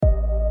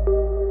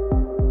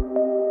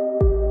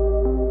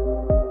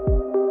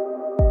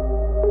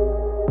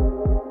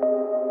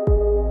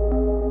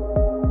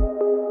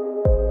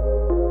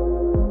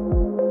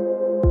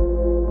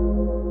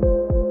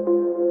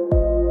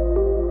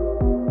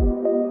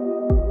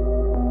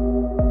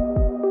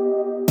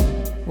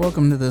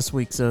Welcome to this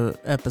week's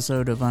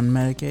episode of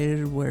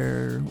Unmedicated,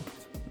 where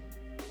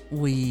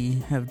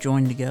we have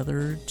joined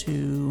together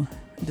to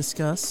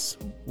discuss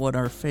what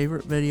our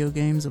favorite video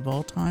games of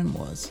all time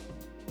was.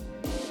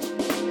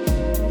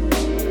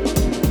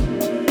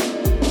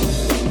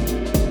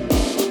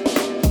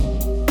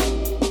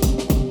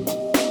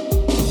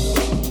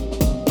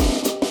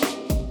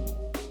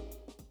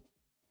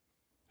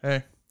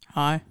 Hey.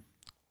 Hi.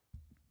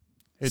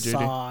 Hey, JD.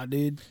 Saw,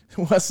 dude.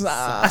 What's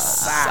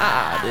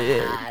up?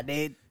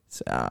 dude.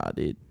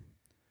 Dude.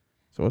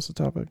 So what's the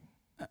topic?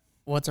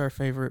 What's our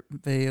favorite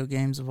video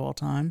games of all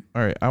time?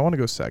 All right, I want to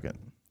go second.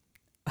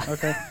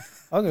 Okay,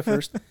 I'll go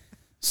first.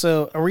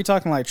 So, are we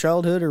talking like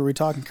childhood or are we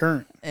talking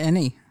current?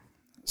 Any.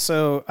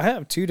 So, I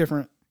have two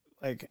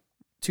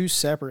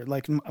separate.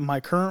 Like, my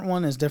current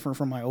one is different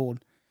from my old.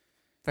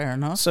 Fair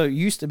enough. So, it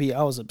used to be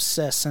I was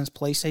obsessed since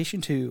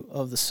PlayStation 2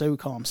 of the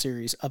SOCOM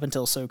series up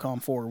until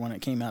SOCOM 4 when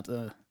it came out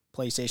to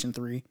PlayStation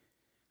 3.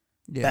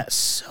 Yeah. That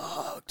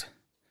sucked.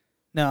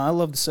 No, I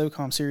love the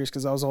SOCOM series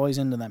because I was always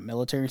into that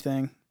military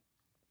thing.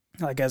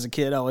 Like, as a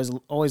kid, I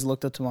always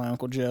looked up to my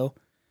Uncle Joe.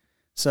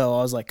 So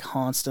I was, like,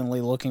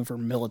 constantly looking for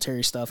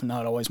military stuff, and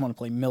I'd always want to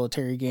play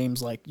military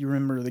games. Like, you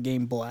remember the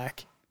game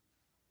Black?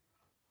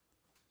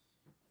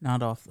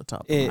 Not off the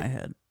top of my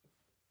head.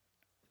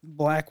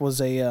 Black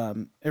was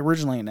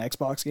originally an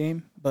Xbox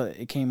game, but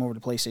it came over to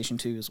PlayStation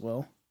 2 as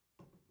well.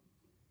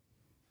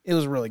 It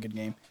was a really good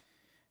game.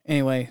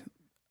 Anyway,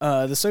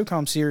 the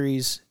SOCOM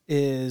series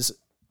is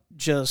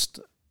just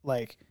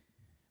like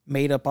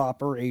made up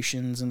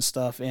operations and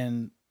stuff,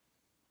 and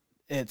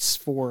it's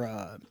for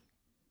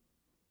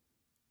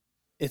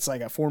it's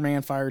like a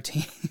 4-man fire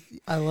team.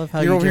 I love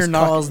how You're you over here just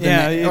not- caused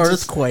yeah, an it's just-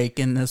 earthquake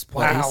in this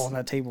place. Wow,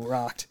 that table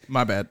rocked.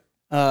 My bad.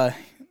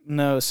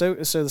 No, so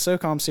the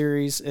SOCOM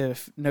series,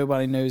 if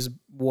nobody knows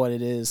what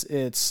it is,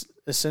 it's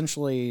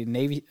essentially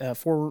Navy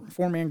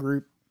 4-man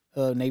group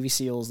of Navy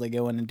SEALs. They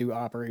go in and do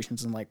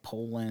operations in like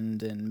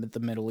Poland and the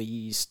Middle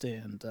East,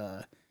 and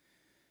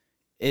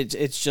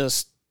it's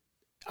just,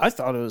 I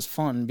thought it was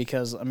fun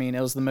because I mean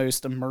it was the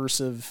most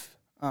immersive,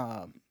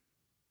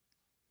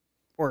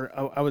 or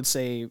I would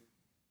say,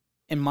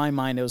 in my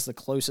mind, it was the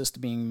closest to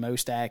being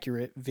most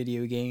accurate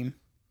video game.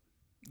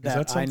 Is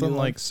that something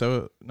like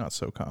not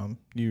SOCOM?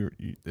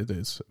 It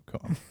is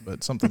SOCOM,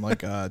 but something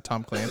like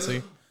Tom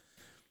Clancy.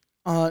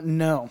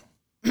 No.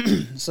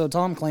 So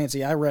Tom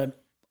Clancy, I read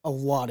a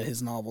lot of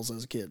his novels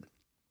as a kid.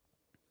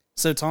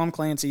 So Tom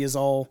Clancy is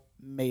all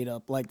made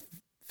up, like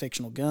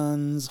fictional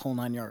guns, whole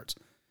 9 yards.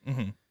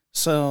 Mm-hmm.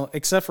 So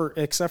except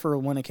for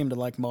when it came to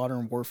like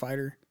Modern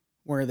Warfighter,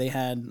 where they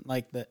had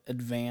like the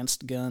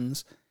advanced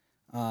guns,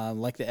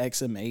 like the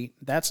XM8,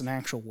 that's an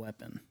actual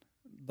weapon.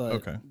 But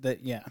okay.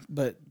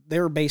 But they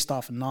were based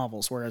off of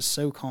novels, whereas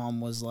SOCOM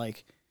was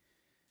like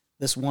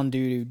this one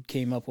dude who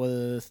came up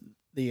with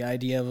the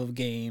idea of a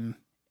game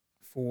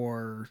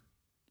for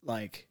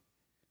like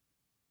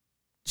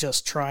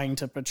just trying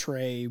to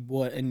portray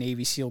what a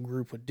Navy SEAL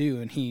group would do,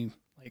 and he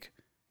like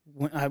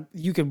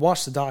you could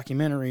watch the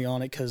documentary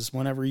on it because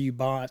whenever you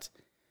bought,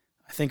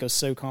 I think it was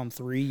SOCOM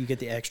 3, you get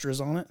the extras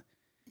on it.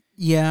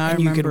 Yeah, and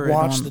you could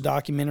watch the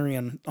documentary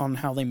on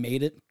how they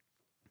made it.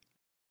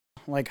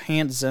 Like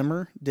Hans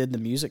Zimmer did the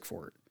music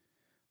for it.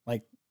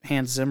 Like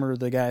Hans Zimmer,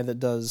 the guy that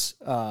does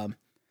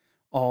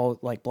all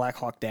like Black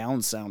Hawk Down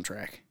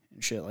soundtrack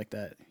and shit like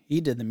that.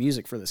 He did the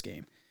music for this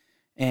game.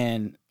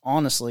 And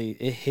honestly,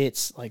 it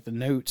hits like the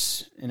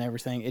notes and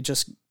everything. It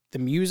just, the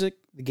music,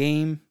 the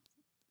game,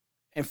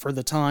 and for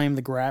the time,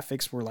 the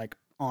graphics were like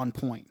on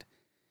point.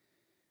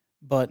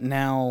 But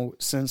now,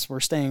 since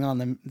we're staying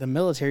on the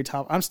military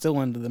top, I'm still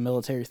into the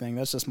military thing.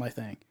 That's just my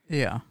thing.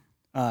 Yeah.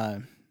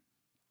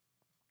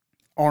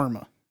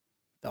 Arma.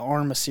 The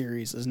Arma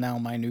series is now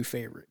my new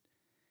favorite.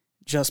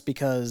 Just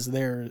because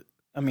there's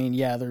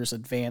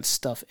advanced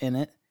stuff in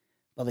it,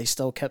 but they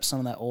still kept some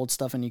of that old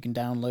stuff, and you can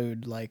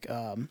download like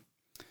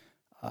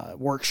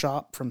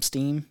Workshop from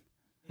Steam,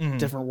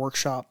 different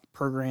Workshop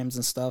programs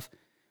and stuff,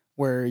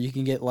 where you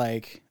can get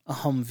like a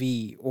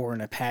Humvee or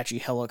an Apache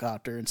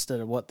helicopter instead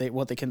of what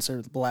they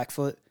consider the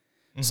Blackfoot.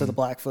 Mm-hmm. So the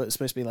Blackfoot is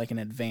supposed to be like an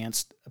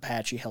advanced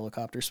Apache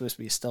helicopter, supposed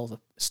to be a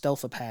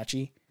stealth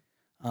Apache.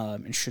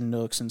 And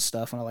Chinooks and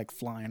stuff, and I like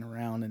flying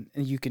around, and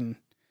you can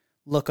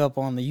look up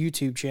on the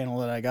YouTube channel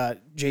that I got,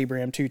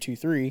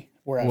 JBram223,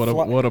 where what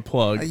a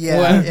plug.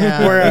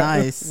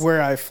 Nice.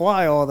 Where I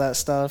fly all that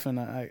stuff, and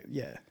I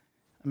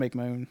make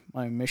my own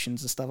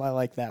missions and stuff. I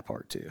like that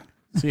part too.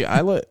 See,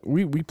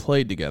 we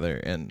played together,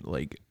 and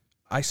like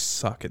I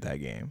suck at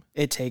that game.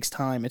 It takes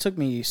time. It took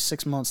me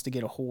 6 months to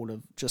get a hold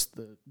of just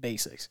the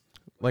basics.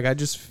 Like I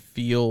just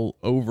feel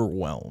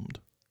overwhelmed.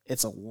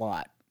 It's a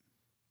lot.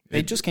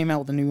 They just came out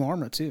with a new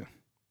Arma, too.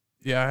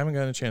 Yeah, I haven't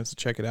gotten a chance to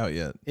check it out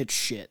yet. It's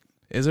shit.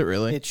 Is it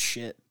really? It's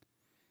shit.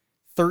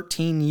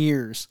 13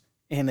 years,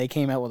 and they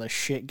came out with a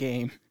shit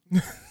game.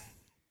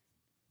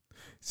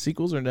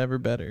 Sequels are never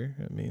better.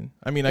 I mean,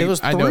 it was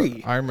 3. I know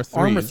Arma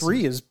 3. Arma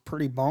 3 is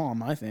pretty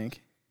bomb, I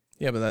think.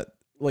 Yeah, but that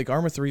like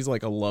Arma 3 is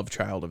like a love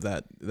child of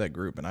that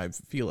group, and I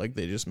feel like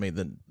they just made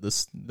the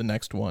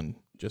next one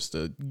just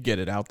to get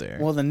it out there.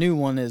 Well, the new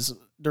one is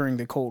during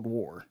the Cold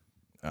War.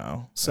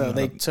 Oh. So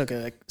they took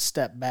a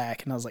step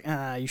back, and I was like,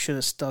 you should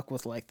have stuck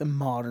with like the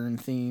modern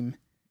theme.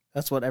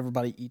 That's what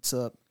everybody eats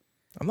up.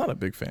 I'm not a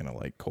big fan of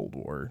like Cold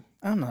War.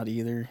 I'm not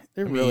either.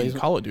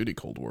 Call of Duty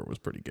Cold War was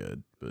pretty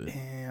good, but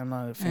I'm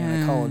not a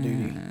fan of Call of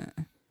Duty.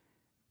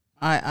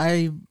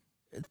 I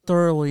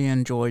thoroughly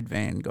enjoyed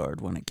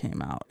Vanguard when it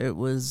came out. It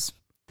was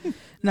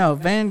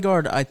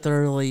Vanguard.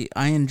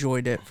 I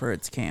enjoyed it for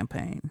its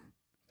campaign.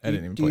 I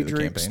didn't even play the campaign.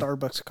 Do you drink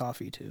Starbucks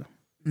coffee too?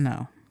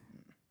 No.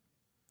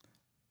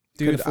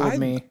 Dude,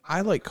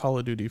 I like Call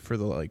of Duty for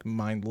the like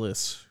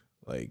mindless,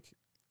 like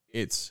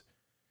it's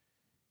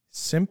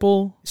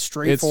simple,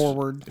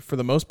 straightforward. For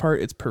the most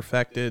part, it's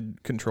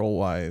perfected control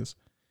wise,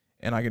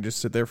 and I can just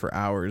sit there for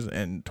hours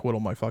and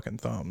twiddle my fucking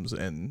thumbs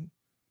and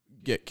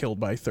get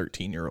killed by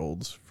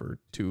 13-year-olds for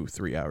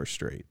 2-3 hours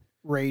straight.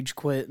 Rage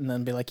quit and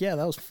then be like, yeah,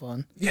 that was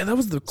fun. Yeah, that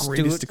was the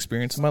greatest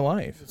experience of my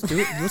life.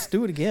 Let's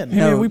do it again.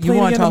 No, you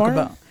want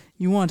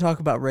to talk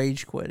about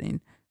rage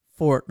quitting?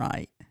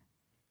 Fortnite.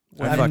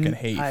 I fucking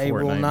hate Fortnite. I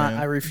will not.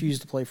 Man. I refuse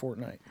to play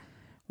Fortnite.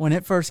 When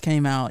it first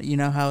came out, you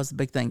know how it was a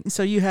big thing.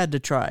 So you had to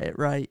try it,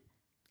 right?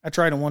 I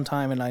tried it one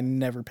time and I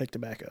never picked it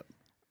back up.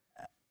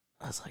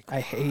 I was like,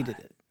 I hated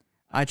it.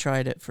 I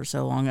tried it for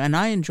so long, and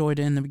I enjoyed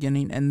it in the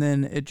beginning, and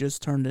then it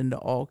just turned into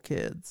all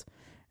kids,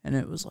 and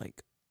it was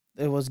like,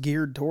 it was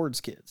geared towards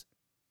kids.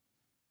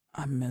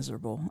 I'm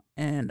miserable,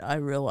 and I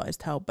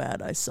realized how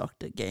bad I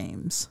sucked at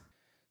games.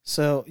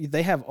 So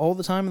they have all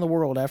the time in the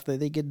world after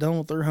they get done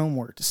with their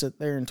homework to sit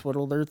there and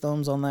twiddle their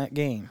thumbs on that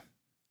game.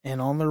 And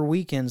on their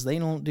weekends, they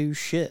don't do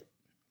shit.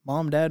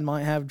 Mom, dad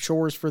might have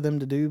chores for them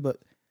to do,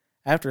 but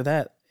after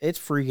that, it's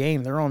free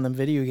game. They're on them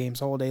video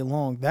games all day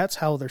long. That's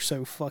how they're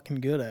so fucking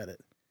good at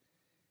it.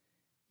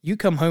 You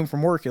come home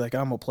from work, you're like,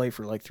 I'm going to play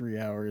for like 3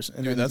 hours.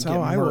 And dude, that's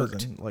how I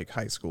was in like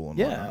high school. And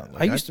whatnot.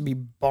 Like, I used to be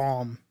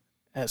bomb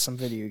at some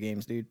video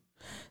games, dude.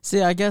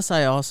 See, I guess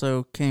I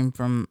also came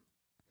from...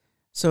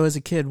 So as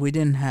a kid, we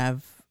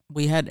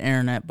had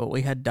internet, but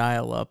we had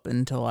dial-up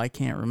until I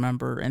can't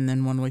remember. And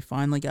then when we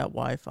finally got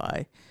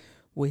Wi-Fi,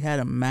 we had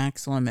a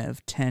max limit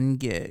of 10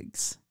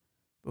 gigs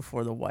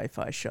before the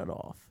Wi-Fi shut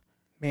off.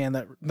 Man,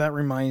 that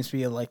reminds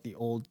me of like the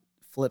old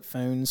flip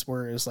phones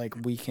where it was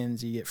like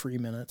weekends you get free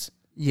minutes.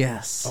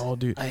 Yes. Oh,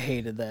 dude. I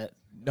hated that.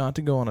 Not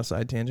to go on a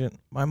side tangent,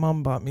 my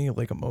mom bought me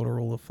like a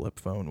Motorola flip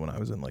phone when I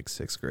was in like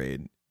 6th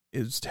grade. It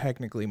was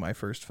technically my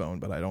first phone,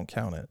 but I don't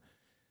count it.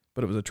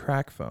 But it was a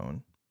track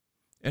phone.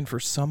 And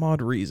for some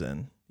odd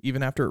reason,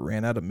 even after it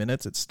ran out of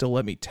minutes, it still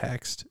let me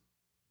text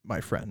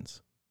my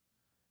friends.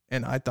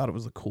 And I thought it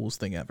was the coolest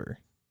thing ever.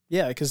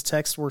 Yeah, because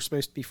texts were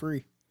supposed to be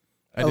free.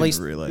 I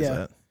didn't realize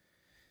that.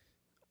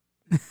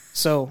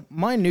 So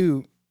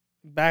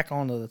back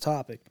onto the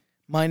topic,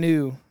 my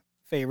new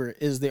favorite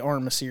is the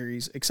Arma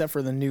series, except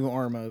for the new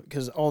Arma,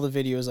 because all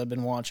the videos I've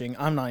been watching,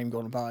 I'm not even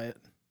going to buy it.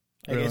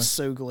 Like, really? It's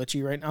so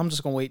glitchy right now. I'm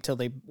just going to wait till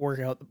they work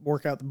out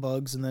the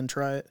bugs and then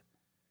try it.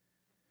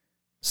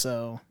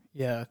 So...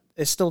 yeah,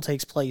 it still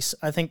takes place.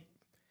 I think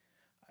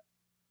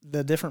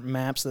the different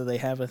maps that they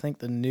have, I think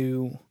the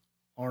new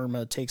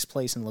Arma takes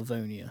place in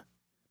Livonia,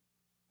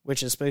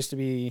 which is supposed to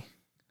be,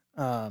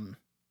 I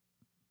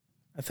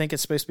think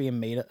it's supposed to be a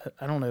made-up,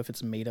 I don't know if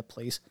it's a made-up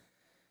place,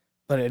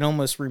 but it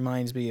almost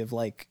reminds me of,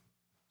 like,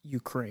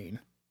 Ukraine.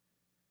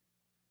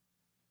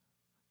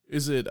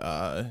 Is it,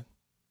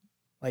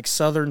 like,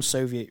 southern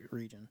Soviet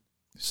region.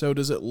 So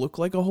does it look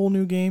like a whole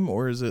new game,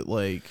 or is it,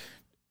 like,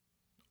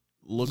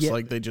 looks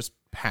like they just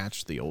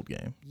patched the old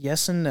game?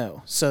 Yes and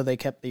no. So they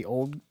kept the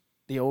old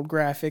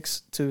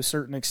graphics to a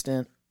certain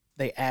extent.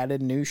 They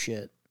added new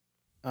shit.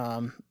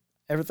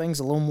 Everything's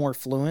a little more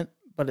fluent,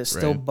 but it's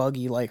still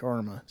buggy like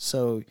Arma.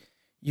 So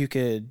you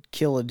could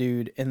kill a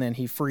dude and then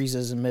he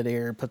freezes in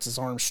midair and puts his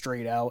arms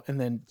straight out and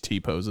then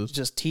T-poses.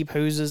 Just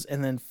T-poses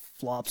and then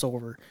flops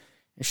over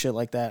and shit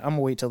like that. I'm going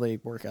to wait till they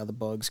work out the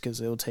bugs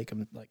because it'll take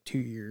them like 2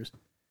 years.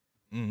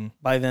 Mm-hmm.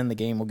 By then the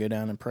game will go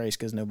down in price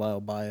because nobody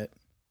will buy it.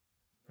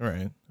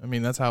 Right. I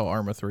mean, that's how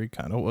Arma 3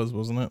 kind of was,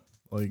 wasn't it?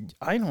 Like,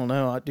 I don't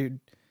know, dude.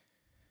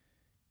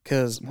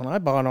 Because when I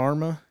bought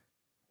Arma,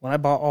 when I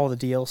bought all the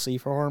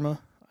DLC for Arma,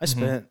 I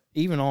spent,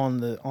 even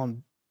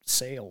on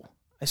sale,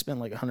 I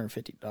spent like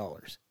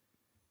 $150.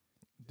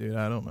 Dude,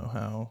 I don't know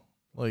how.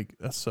 Like,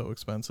 that's so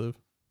expensive.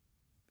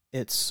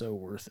 It's so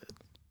worth it.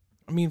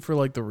 I mean, for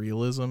like the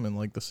realism and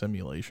like the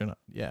simulation,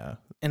 yeah.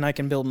 And I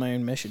can build my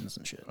own missions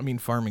and shit. I mean,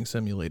 Farming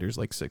Simulator's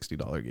like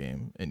 $60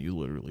 game, and you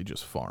literally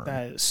just farm.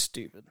 That is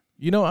stupid.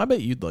 You know, I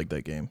bet you'd like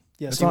that game.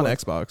 Yes, it's on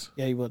Xbox.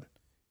 Yeah, you would.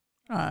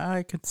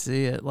 I could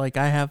see it. Like,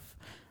 I've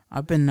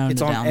been known to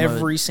download. It's on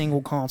every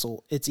single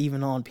console. It's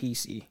even on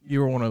PC.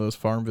 You were one of those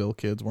Farmville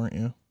kids, weren't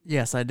you?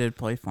 Yes, I did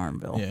play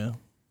Farmville. Yeah.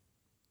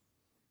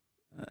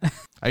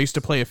 I used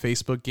to play a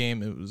Facebook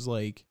game. It was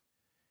like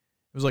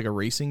a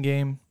racing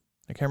game.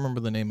 I can't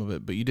remember the name of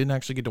it, but you didn't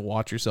actually get to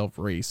watch yourself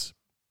race.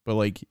 But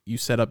like, you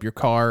set up your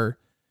car.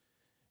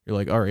 You're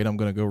like, all right, I'm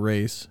going to go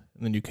race.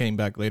 And then you came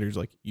back later. It's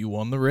like, you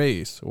won the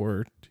race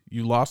or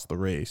you lost the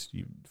race,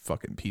 you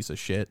fucking piece of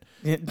shit.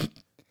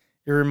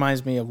 It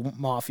reminds me of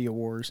Mafia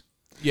Wars.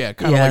 Yeah,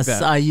 kind of like Yes,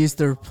 that. I used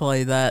to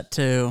play that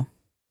too.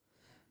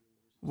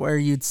 Where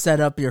you'd set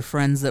up your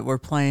friends that were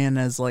playing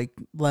as like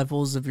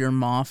levels of your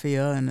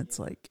mafia, and it's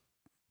like,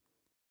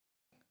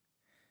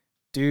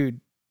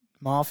 Dude,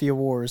 Mafia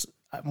Wars.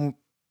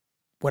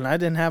 When I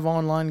didn't have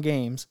online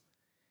games,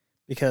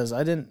 because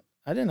I didn't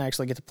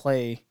actually get to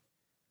play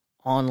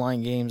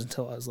online games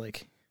until I was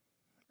like,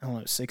 I don't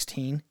know,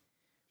 16.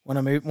 When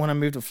I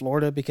moved to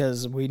Florida,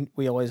 because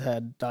we always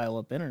had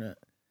dial-up internet.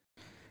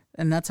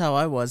 and that's how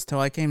I was till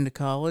I came to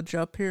college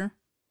up here.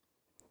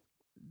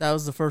 That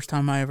was the first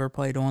time I ever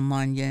played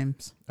online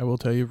games. I will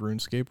tell you,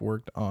 RuneScape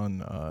worked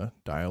on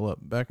dial-up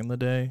back in the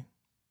day,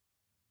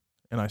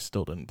 and I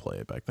still didn't play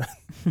it back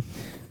then.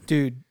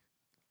 Dude,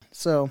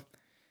 so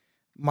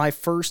my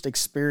first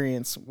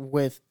experience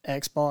with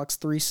Xbox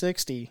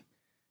 360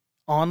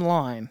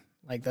 online,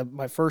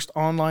 my first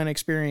online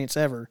experience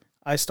ever,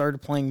 I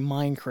started playing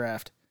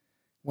Minecraft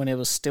when it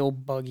was still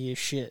buggy as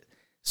shit.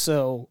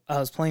 So I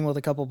was playing with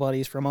a couple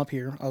buddies from up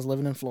here. I was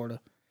living in Florida,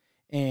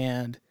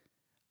 and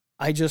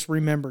I just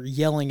remember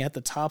yelling at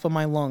the top of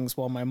my lungs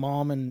while my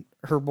mom and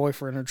her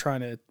boyfriend are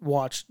trying to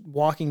watch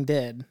Walking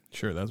Dead.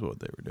 Sure, that's what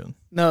they were doing.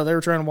 No, they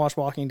were trying to watch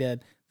Walking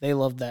Dead. They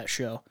loved that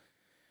show.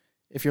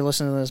 If you're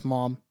listening to this,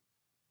 Mom,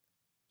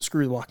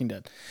 screw The Walking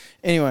Dead.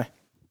 Anyway,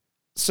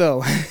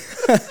 so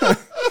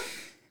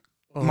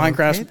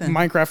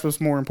Minecraft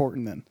was more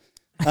important then.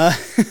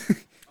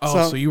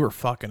 So you were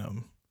fucking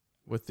them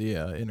with the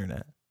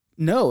internet.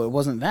 No, it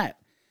wasn't that.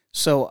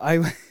 So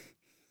I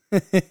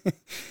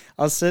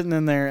was sitting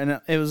in there, and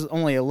it was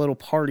only a little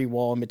party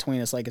wall in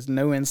between us. Like, it's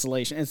no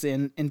insulation. It's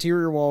an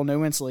interior wall,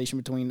 no insulation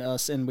between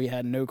us, and we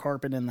had no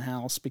carpet in the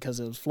house because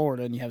it was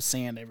Florida and you have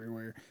sand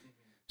everywhere.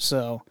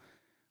 So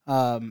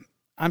I'm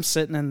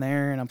sitting in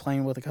there, and I'm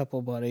playing with a couple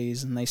of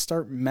buddies, and they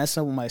start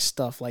messing with my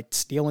stuff, like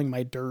stealing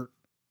my dirt.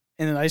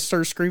 And then I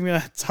start screaming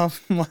at the top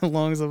of my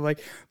lungs. I'm like,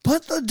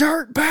 put the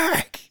dirt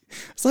back.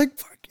 It's like,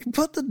 fucking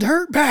put the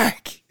dirt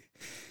back.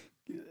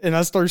 And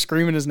I start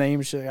screaming his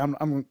name. Shit.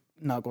 I'm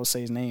not going to say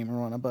his name or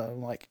whatnot, but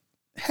I'm like,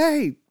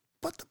 hey,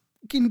 put the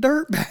fucking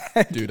dirt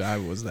back. Dude, I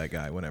was that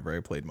guy whenever I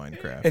played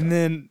Minecraft. And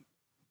then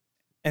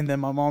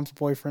my mom's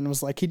boyfriend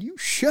was like, can you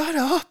shut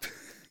up?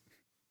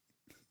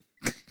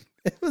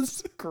 It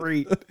was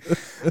great.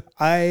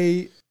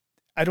 I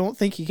don't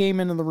think he came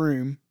into the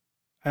room.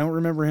 I don't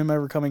remember him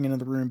ever coming into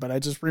the room, but I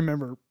just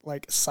remember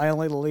like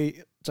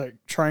silently like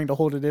trying to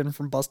hold it in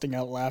from busting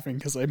out laughing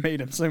because I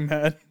made him so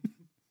mad.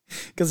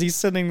 Because he's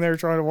sitting there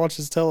trying to watch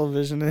his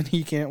television and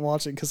he can't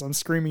watch it because I'm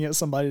screaming at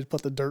somebody to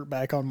put the dirt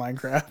back on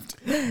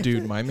Minecraft.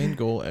 Dude, my main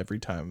goal every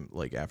time,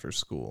 like after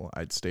school,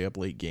 I'd stay up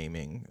late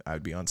gaming.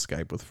 I'd be on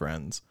Skype with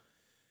friends,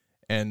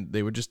 and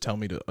they would just tell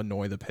me to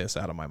annoy the piss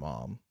out of my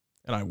mom.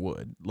 And I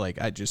would.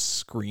 Like, I'd just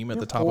scream at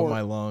the top of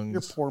my lungs.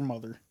 Your poor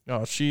mother.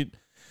 Oh,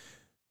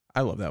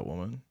 I love that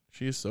woman.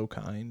 She is so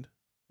kind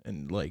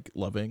and like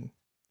loving.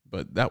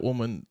 But that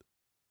woman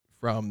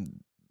from,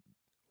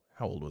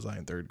 how old was I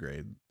in third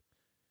grade?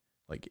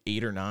 Like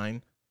 8 or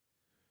 9.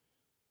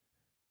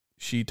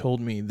 She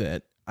told me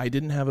that I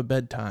didn't have a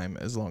bedtime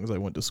as long as I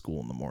went to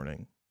school in the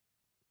morning.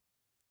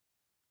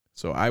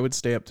 So I would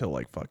stay up till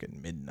like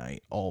fucking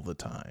midnight all the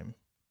time.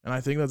 And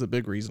I think that's a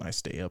big reason I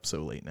stay up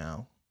so late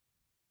now.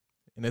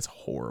 And it's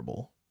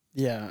horrible.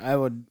 Yeah, I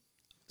would.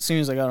 As soon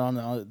as I got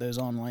on those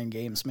online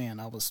games, man,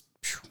 I was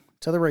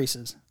to the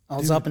races. I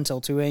was up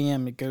until 2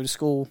 a.m. to go to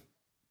school,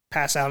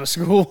 pass out of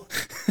school,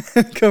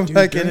 and come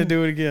back in and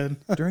do it again.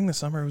 During the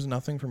summer, it was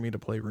nothing for me to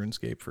play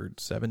RuneScape for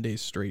 7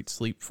 days straight,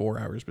 sleep 4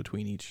 hours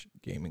between each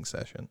gaming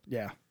session.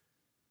 Yeah.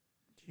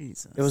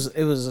 Jesus.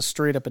 It was a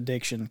straight up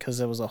addiction because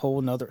it was a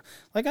whole nother.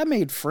 Like, I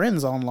made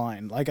friends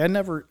online. Like,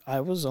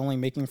 I was only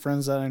making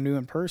friends that I knew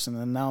in person,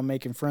 and now I'm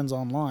making friends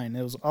online.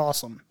 It was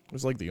awesome. It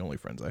was like the only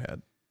friends I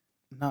had.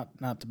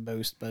 Not to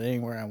boast, but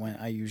anywhere I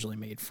went, I usually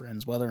made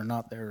friends. Whether or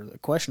not they're the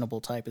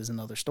questionable type is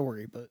another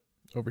story, but.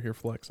 Over here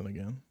flexing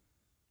again.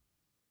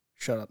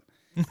 Shut up.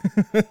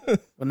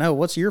 But no,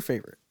 what's your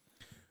favorite?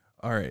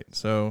 All right,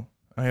 so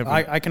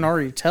I can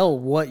already tell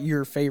what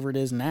your favorite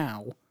is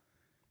now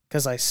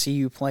because I see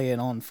you play it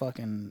on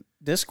fucking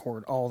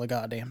Discord all the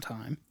goddamn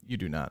time. You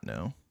do not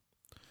know.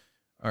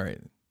 All right,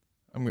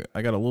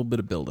 I got a little bit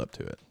of build up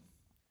to it.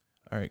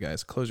 All right,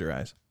 guys, close your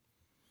eyes.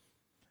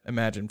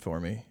 Imagine for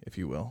me, if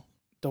you will.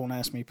 Don't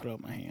ask me to put up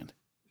my hand.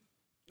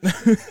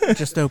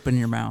 Just open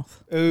your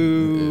mouth.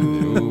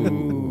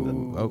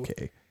 Ooh.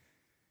 Okay.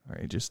 All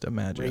right, just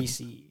imagine.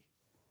 Racy.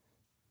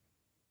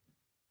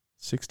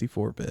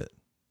 64-bit.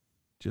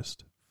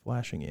 Just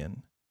flashing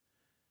in.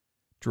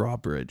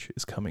 Drawbridge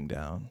is coming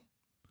down.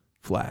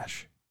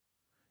 Flash.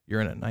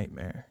 You're in a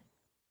nightmare.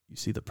 You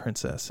see the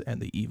princess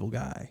and the evil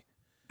guy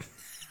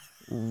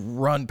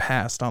run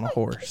past on a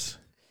horse.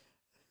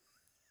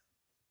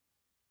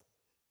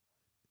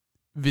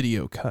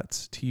 Video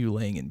cuts to you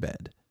laying in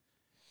bed.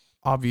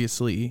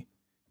 Obviously,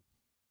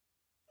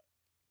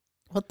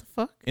 What the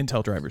fuck?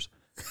 Intel drivers.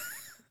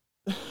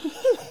 All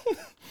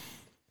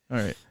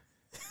right.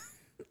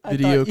 I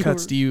Video thought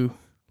cuts to you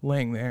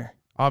laying there,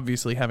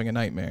 obviously having a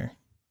nightmare.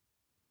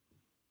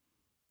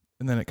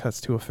 And then it cuts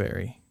to a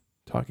fairy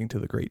talking to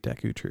the great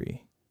Deku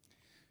Tree.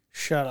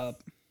 Shut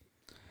up.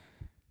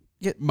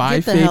 Get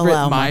the hell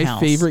out of my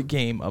house. favorite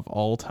game of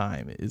all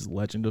time is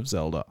Legend of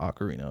Zelda: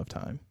 Ocarina of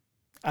Time.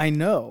 I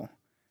know.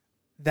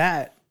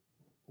 That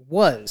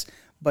was.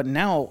 But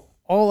now,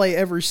 all I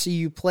ever see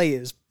you play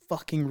is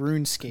fucking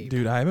RuneScape.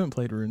 Dude, I haven't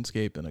played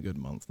RuneScape in a good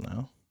month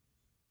now.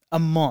 A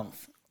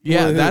month.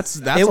 Yeah, Dude, that's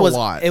a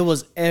lot. It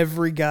was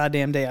every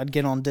goddamn day I'd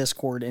get on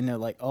Discord and they're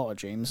like, oh,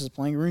 James is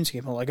playing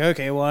RuneScape. I'm like,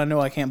 okay, well, I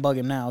know I can't bug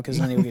him now because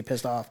then he'll get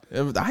pissed off.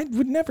 I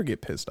would never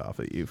get pissed off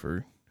at you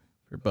for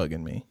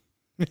bugging me.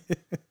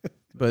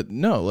 But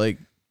no, like,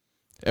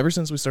 ever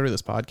since we started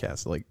this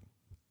podcast, like,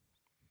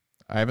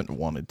 I haven't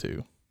wanted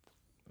to.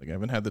 Like, I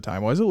haven't had the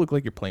time. Why does it look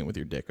like you're playing with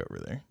your dick over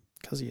there?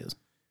 Because he is.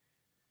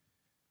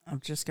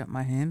 I've just got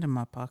my hand in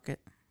my pocket.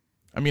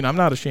 I mean, I'm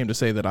not ashamed to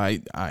say that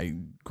I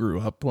grew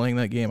up playing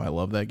that game. I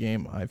love that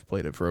game. I've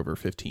played it for over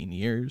 15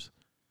 years.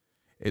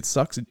 It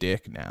sucks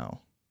dick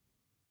now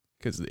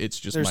because it's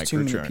just There's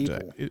too many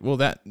people.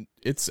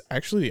 It's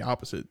actually the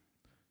opposite.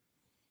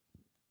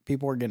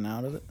 People are getting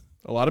out of it.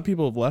 A lot of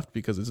people have left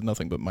because it's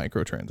nothing but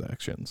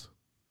microtransactions.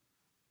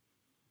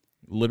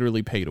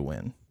 Literally pay to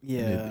win.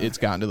 Yeah. And it's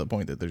gotten to the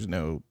point that there's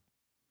no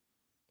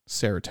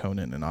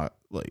serotonin and not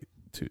like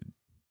to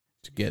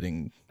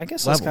getting. I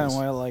guess levels. that's kind of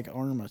why I like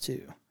Arma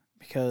too,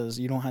 because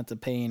you don't have to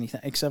pay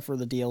anything except for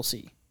the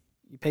DLC.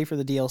 You pay for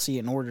the DLC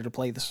in order to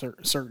play the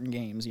certain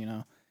games, you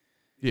know.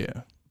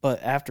 Yeah.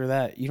 But after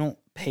that, you don't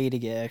pay to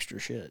get extra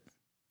shit.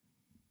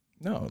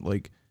 No,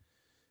 like,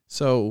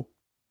 so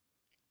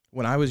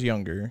when I was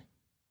younger,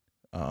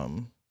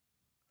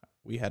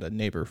 we had a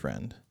neighbor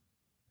friend,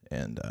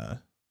 and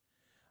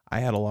I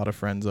had a lot of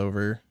friends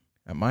over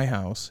at my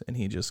house, and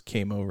he just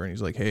came over and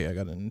he's like, hey, I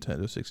got a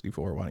Nintendo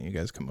 64. Why don't you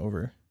guys come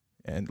over?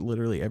 And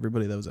literally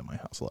everybody that was at my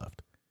house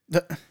left.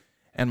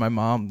 And my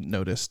mom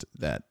noticed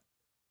that,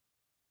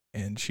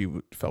 and she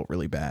felt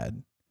really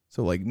bad.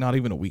 So, like, not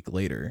even a week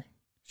later,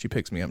 she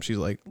picks me up. She's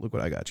like, look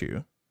what I got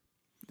you.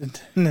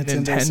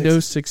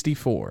 Nintendo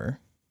 64.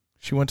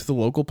 She went to the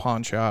local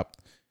pawn shop,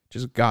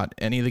 just got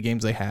any of the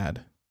games they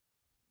had.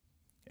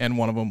 And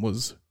one of them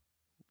was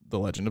The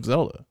Legend of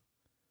Zelda.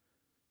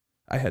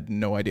 I had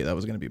no idea that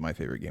was going to be my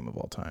favorite game of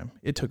all time.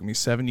 It took me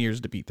 7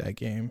 years to beat that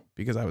game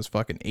because I was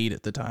fucking 8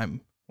 at the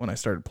time when I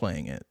started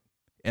playing it.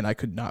 And I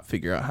could not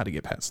figure out how to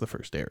get past the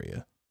first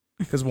area.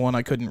 Because one,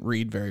 I couldn't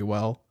read very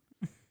well.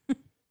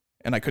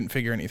 And I couldn't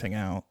figure anything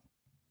out.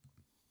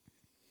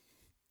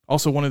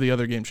 Also, one of the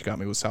other games she got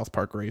me was South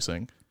Park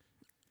Racing.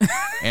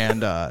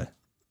 And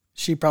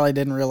she probably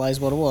didn't realize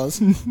what it was.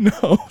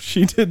 No,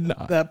 she did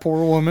not. That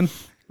poor woman.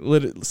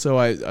 So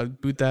I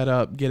boot that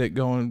up, get it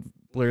going,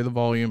 blare the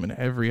volume, and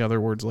every other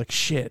word's like,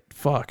 shit,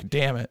 fuck,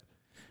 damn it.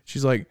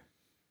 She's like,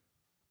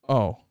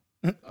 oh,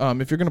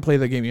 if you're going to play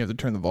that game, you have to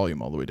turn the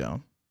volume all the way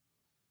down.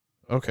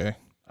 Okay,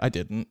 I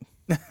didn't.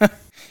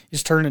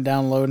 Just turn it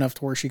down low enough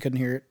to where she couldn't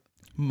hear it.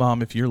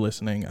 Mom, if you're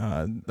listening,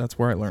 that's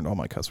where I learned all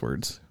my cuss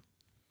words.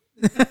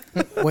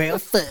 Well,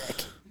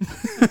 fuck.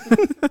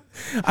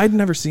 I'd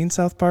never seen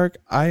South Park.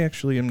 I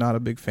actually am not a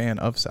big fan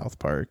of South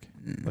Park.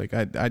 Like,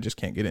 I just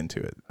can't get into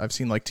it. I've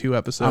seen like 2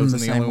 episodes. I'm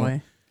the same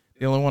way.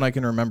 The only one I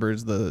can remember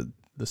is the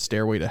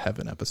Stairway to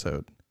Heaven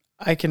episode.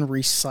 I can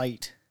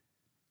recite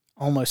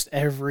almost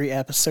every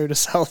episode of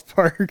South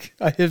Park.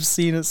 I have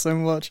seen it so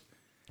much.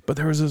 But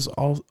there was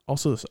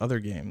also this other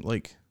game.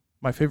 Like,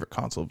 my favorite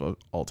console of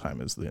all time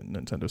is the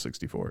Nintendo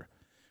 64.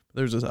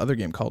 There's this other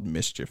game called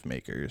Mischief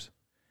Makers.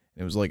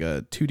 It was like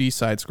a 2D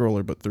side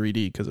scroller, but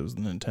 3D because it was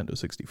the Nintendo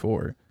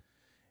 64.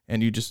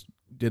 And you just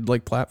did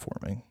like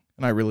platforming.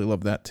 And I really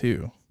loved that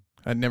too.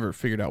 I'd never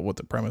figured out what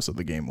the premise of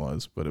the game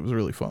was, but it was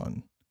really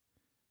fun.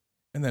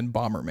 And then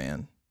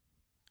Bomberman.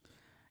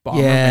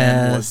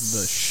 Bomberman was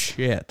the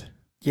shit.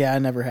 Yeah, I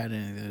never had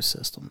any of those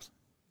systems.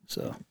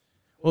 So,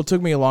 well, it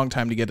took me a long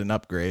time to get an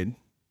upgrade.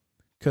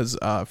 Because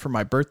for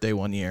my birthday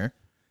one year,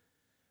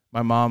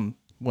 my mom,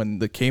 when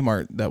the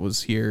Kmart that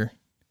was here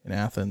in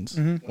Athens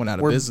went out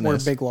of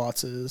business. Where Big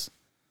Lots is.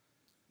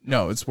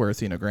 No, it's where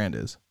Athena Grande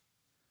is.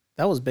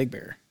 That was Big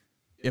Bear.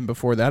 And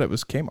before that, it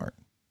was Kmart.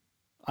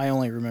 I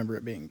only remember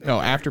it being Big No,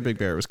 Bear. after Big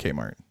Bear, it was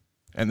Kmart.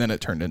 And then it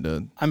turned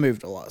into... I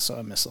moved a lot, so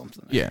I missed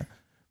something there. Yeah.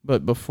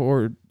 But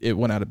before it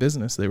went out of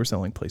business, they were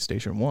selling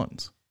PlayStation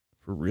 1s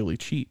for really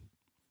cheap.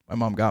 My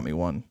mom got me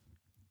one.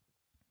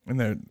 And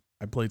then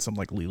I played some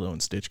like Lilo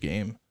and Stitch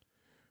game,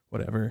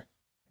 whatever.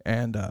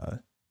 And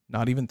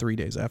not even 3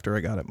 days after I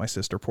got it, my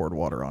sister poured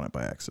water on it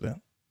by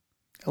accident.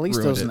 At least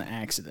it Ruined was it. an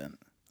accident.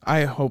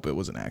 I hope it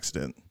was an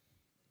accident.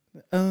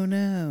 Oh,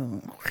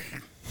 no.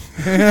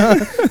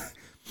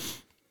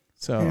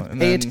 So and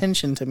Pay then,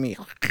 attention to me.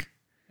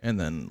 And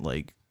then,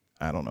 like,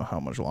 I don't know how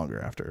much longer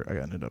after, I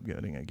ended up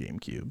getting a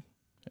GameCube.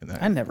 And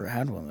that, I never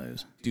had one of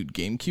those. dude,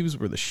 GameCubes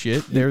were the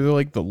shit. They're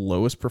like the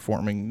lowest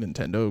performing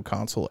Nintendo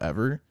console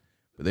ever,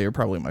 but they are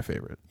probably my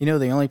favorite. You know,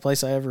 the only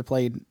place I ever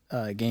played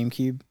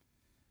GameCube?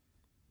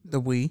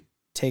 The Wii.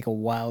 Take a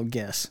wild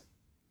guess.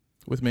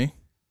 With me?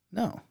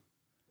 No.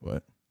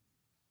 What?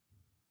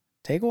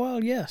 Take a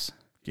wild guess.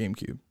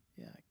 GameCube.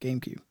 Yeah,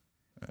 GameCube.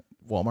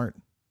 Walmart?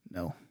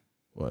 No,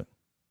 What?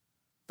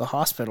 the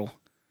hospital.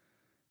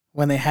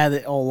 When they had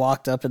it all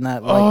locked up in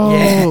that,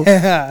 Oh.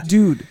 yeah.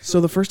 Dude,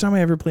 so the first time I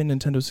ever played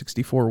Nintendo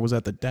 64 was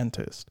at the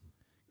dentist.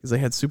 Because they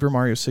had Super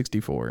Mario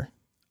 64.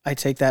 I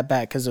take that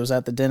back because it was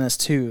at the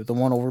dentist too, the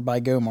one over by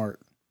Go-Mart.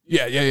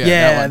 Yeah.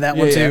 Yeah, that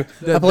one too.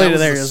 I played it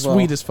there as well.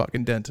 Sweetest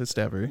fucking dentist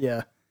ever.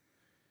 Yeah.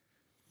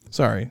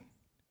 Sorry.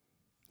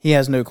 He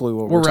has no clue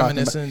what we're talking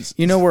about. reminiscent.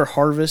 You know where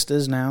Harvest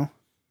is now?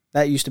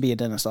 That used to be a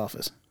dentist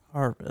office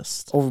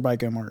Harvest. over by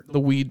Go-Mart. The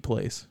weed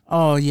place.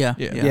 Oh yeah.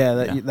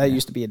 Yeah. That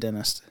used to be a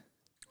dentist.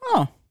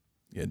 Oh,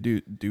 Yeah,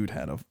 dude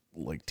had a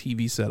like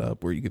TV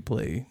setup where you could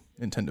play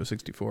Nintendo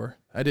 64.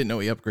 I didn't know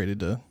he upgraded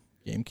to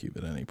GameCube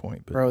at any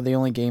point. But Bro, the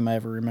only game I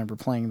ever remember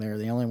playing there,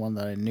 the only one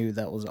that I knew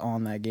that was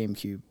on that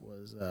GameCube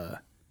was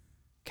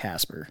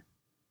Casper.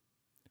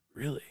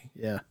 really,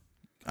 Yeah.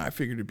 I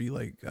figured it'd be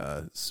like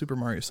Super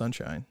Mario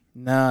Sunshine.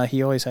 Nah,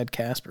 he always had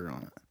Casper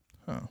on it.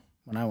 Huh.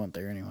 When I went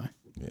there anyway.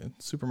 Yeah,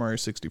 Super Mario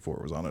 64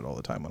 was on it all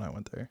the time when I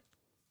went there.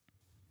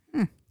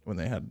 When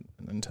they had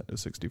a Nintendo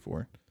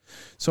 64.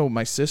 So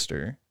my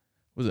sister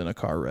was in a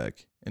car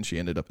wreck and she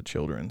ended up at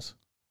Children's.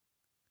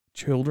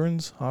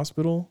 Children's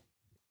Hospital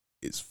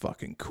is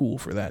fucking cool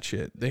for that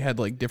shit. They had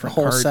like A different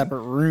whole card-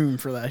 separate room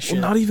for that shit.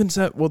 Well, not even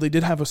set. Well, they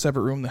did have a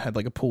separate room that had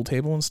like a pool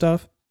table and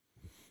stuff,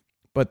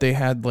 but they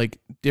had like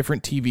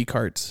different TV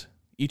carts,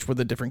 each with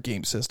a different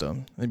game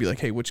system. They'd be like,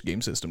 "Hey, which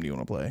game system do you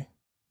want to play?"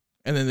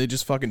 And then they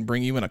just fucking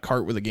bring you in a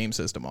cart with a game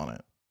system on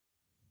it.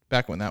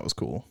 Back when that was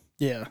cool.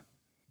 Yeah.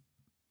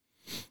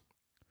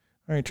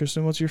 All right,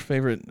 Tristan, what's your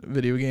favorite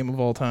video game of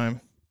all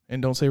time?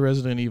 And don't say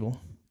Resident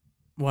Evil.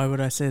 why would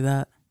I say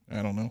that?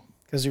 I don't know.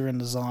 Because you're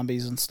into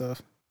zombies and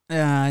stuff.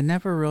 Yeah, I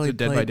never really Is it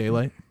Dead played, by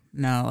Daylight?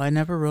 No, I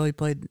never really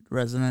played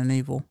Resident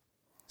Evil.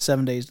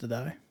 7 Days to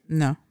Die.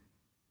 No,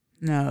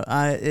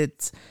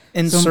 it's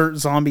Insert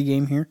zombie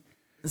game here.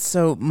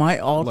 so my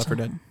all. Left 4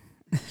 Dead.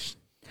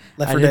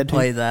 Left I 4 did Dead 2.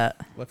 play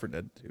that. Left 4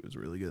 Dead 2 was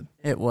really good.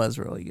 It was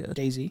really good.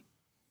 Daisy.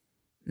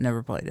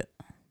 Never played it.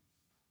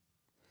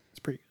 It's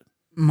pretty good.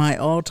 My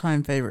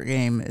all-time favorite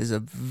game is a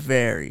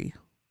very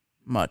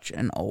much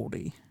an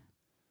oldie.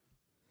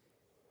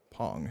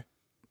 Pong.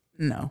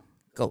 No,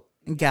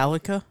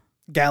 Galaga.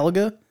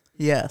 Galaga?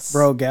 Yes,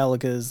 Bro,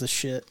 Galaga is the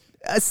shit.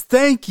 Yes,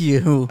 thank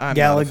you. I'm not a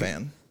Galaga.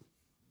 fan.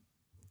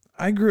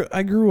 I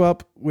grew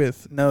up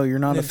with. No, you're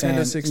not a Nintendo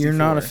fan. 64. You're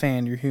not a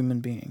fan. You're a human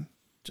being.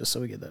 Just so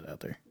we get that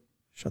out there.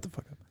 Shut the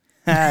fuck up.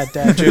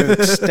 Dad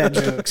jokes. Dad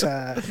jokes.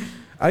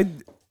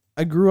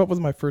 I grew up with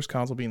my first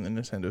console being the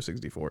Nintendo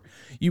 64.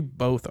 You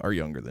both are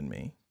younger than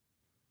me.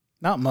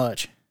 Not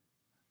much.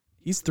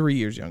 He's 3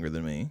 years younger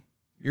than me.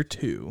 You're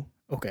 2.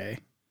 Okay.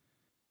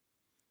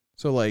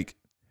 So like,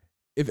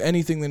 if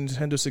anything, the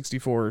Nintendo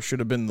 64 should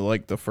have been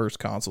like the first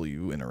console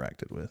you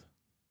interacted with,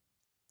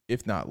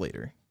 if not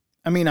later.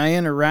 I mean, I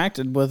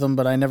interacted with them,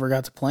 but I never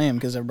got to play them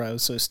because everybody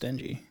was so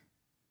stingy.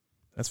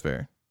 That's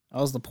fair.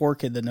 I was the poor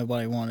kid that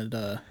nobody wanted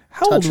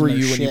How old touching were their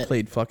you when you shit.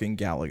 played fucking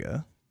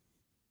Galaga?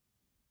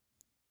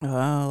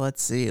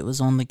 Let's see. It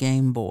was on the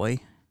Game Boy.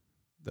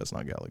 That's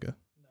not Galaga.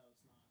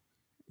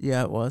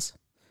 Yeah, it was.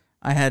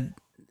 I had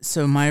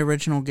so my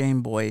original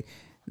Game Boy.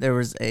 There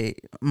was a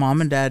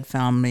mom and dad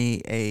found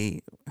me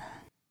a.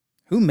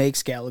 Who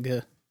makes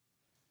Galaga?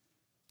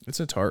 It's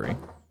Atari.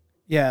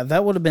 Yeah,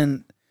 that would have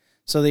been.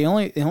 So the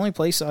only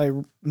place I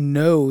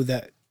know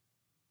that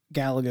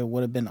Galaga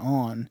would have been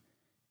on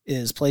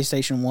is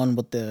PlayStation 1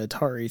 with the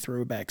Atari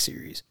Throwback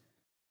series.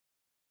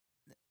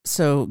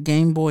 So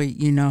Game Boy,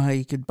 you know how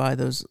you could buy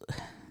those?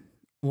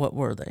 What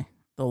were they?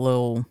 The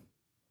little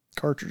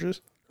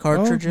Cartridges?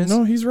 cartridges. Oh,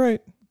 no, he's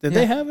right. Did Yeah.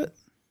 they have it?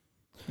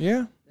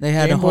 Yeah. They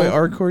had Game a Boy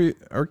whole.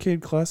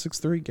 Arcade Classics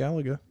 3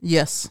 Galaga.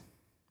 Yes,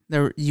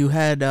 there you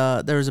had.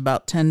 There was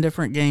about 10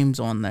 different games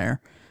on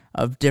there,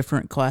 of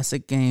different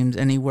classic games,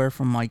 anywhere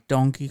from like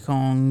Donkey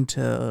Kong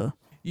to.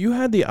 You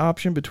had the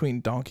option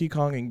between Donkey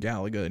Kong and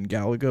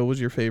Galaga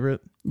was your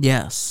favorite?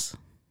 Yes,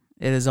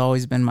 it has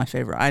always been my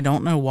favorite. I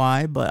don't know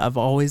why, but I've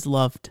always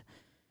loved.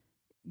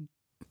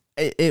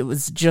 It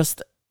was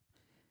just.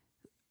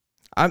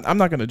 I'm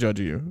not going to judge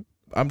you.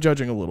 I'm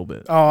judging a little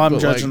bit. Oh, I'm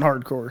But, judging like,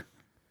 hardcore.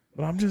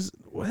 But I'm just,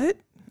 what?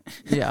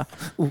 Yeah.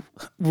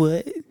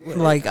 What?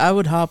 Like I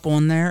would hop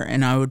on there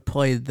and I would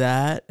play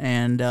that,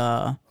 and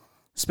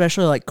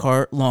especially like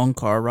long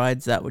car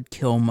rides, that would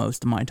kill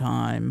most of my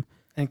time.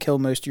 And kill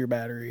most of your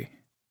battery.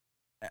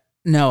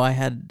 No, I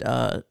had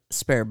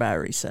spare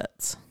battery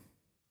sets.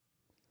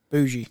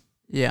 Bougie.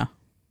 Yeah.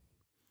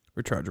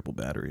 Rechargeable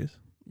batteries.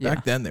 Yeah.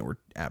 Back then, they were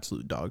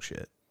absolute dog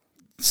shit.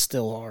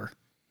 Still are.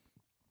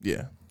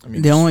 Yeah. I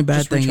mean, The just- only bad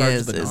just thing recharge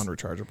is the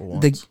non-rechargeable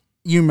ones.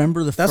 You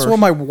remember the That's first, what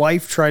my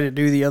wife tried to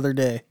do the other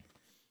day.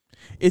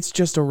 It's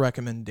just a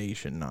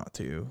recommendation not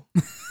to.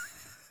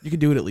 You can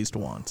do it at least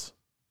once.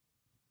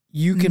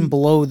 You can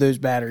blow those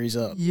batteries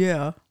up.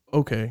 Yeah.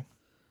 Okay.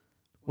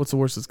 What's the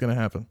worst that's going to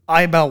happen?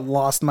 I about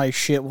lost my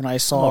shit when I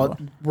saw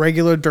Hold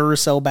regular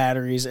Duracell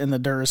batteries in the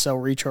Duracell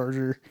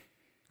recharger.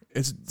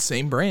 It's the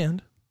same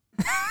brand.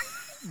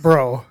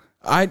 Bro.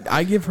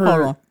 I give Hold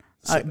her on.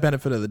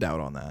 benefit of the doubt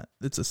on that.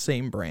 It's the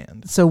same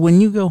brand. So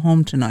when you go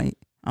home tonight,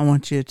 I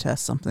want you to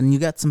test something. You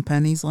got some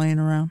pennies laying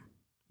around?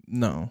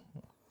 No.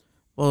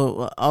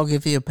 Well, I'll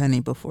give you a penny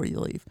before you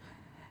leave.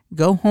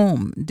 Go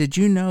home. Did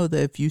you know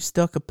that if you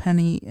stuck a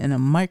penny in a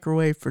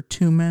microwave for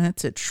 2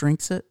 minutes, it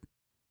shrinks it?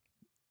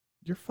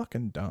 You're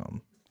fucking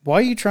dumb. Why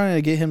are you trying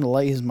to get him to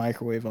light his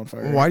microwave on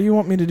fire? Why do you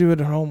want me to do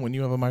it at home when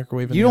you have a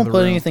microwave in You the don't other put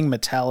room? anything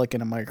metallic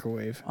in a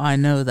microwave. I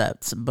know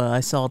that, but I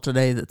saw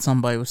today that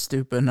somebody was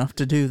stupid enough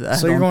to do that.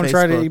 So you're on going to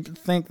try to Facebook.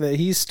 think that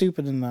he's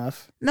stupid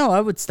enough. No,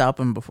 I would stop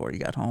him before he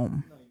got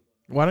home.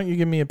 Why don't you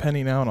give me a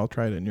penny now and I'll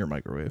try it in your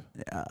microwave?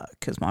 Yeah,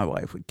 because my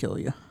wife would kill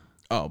you.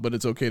 Oh, but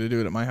it's okay to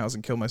do it at my house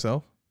and kill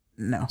myself?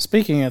 No.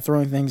 Speaking of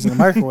throwing things in the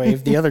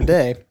microwave, the other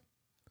day,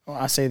 well,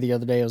 I say the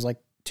other day, it was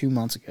like 2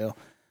 months ago.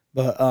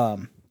 But,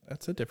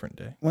 That's a different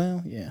day.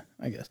 well, yeah,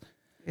 I guess.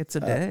 It's a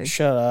day.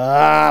 Shut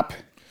up.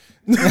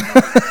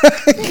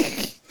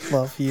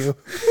 Love you.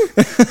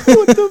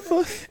 What the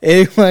fuck?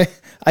 Anyway,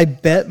 I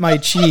bet my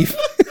chief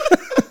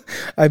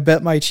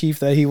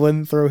that he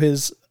wouldn't throw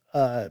his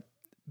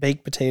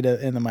baked potato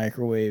in the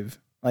microwave.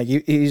 Like,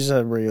 he's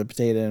a regular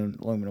potato in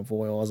aluminum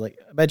foil. I was like,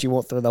 I bet you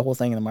won't throw the whole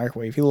thing in the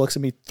microwave. He looks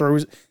at me,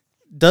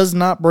 does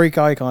not break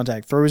eye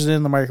contact, throws it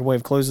in the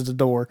microwave, closes the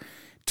door,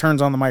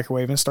 turns on the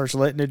microwave, and starts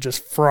letting it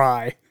just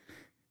fry.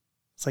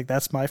 It's like,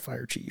 that's my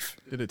fire chief.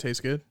 Did it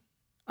taste good?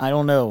 I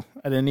don't know.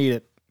 I didn't eat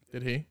it.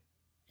 Did he?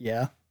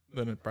 Yeah,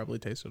 Then it probably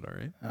tasted all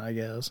right. I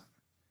guess.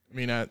 I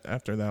mean,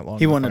 after that long,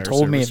 He of a wouldn't have fire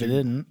told me service, if it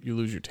didn't. You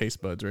lose your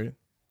taste buds, right?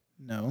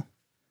 No.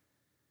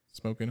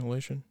 Smoke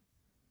inhalation.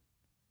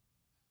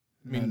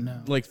 I mean,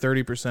 no. like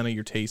 30% of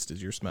your taste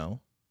is your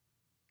smell.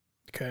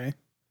 Okay.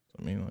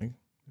 I mean, like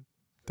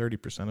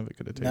 30% of it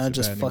could have tasted Now it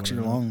just bad and fucks you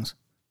your wouldn't know. lungs.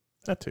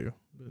 That too.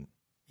 But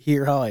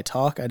Hear how I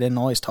talk? I didn't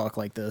always talk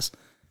like this.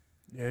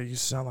 yeah, you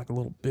sound like a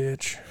little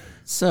bitch.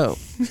 So,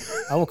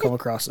 I will come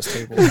across this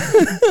table.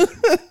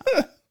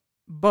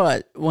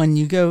 but when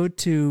you go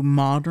to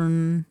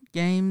modern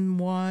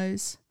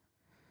game-wise,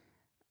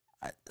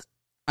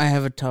 I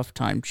have a tough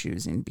time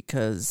choosing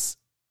because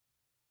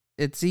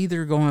it's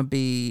either going to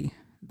be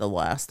The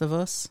Last of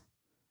Us.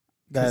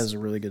 That is a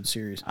really good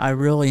series. I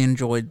really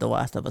enjoyed The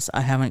Last of Us.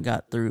 I haven't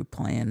got through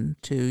playing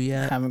 2 I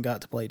yet. haven't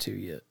got to play 2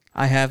 yet.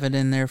 I have it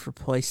in there for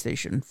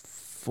PlayStation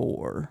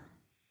 4.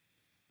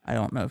 I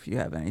don't know if you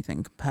have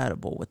anything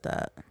compatible with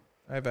that.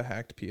 I have a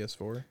hacked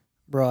PS4.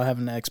 Bro, I have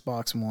an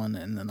Xbox One,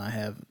 and then I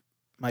have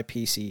my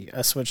PC.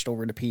 I switched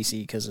over to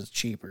PC because it's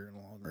cheaper in the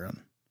long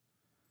run.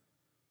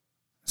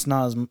 It's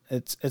not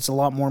as it's a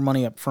lot more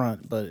money up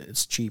front, but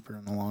it's cheaper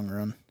in the long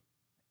run.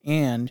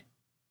 And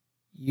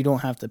you don't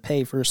have to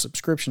pay for a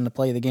subscription to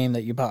play the game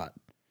that you bought.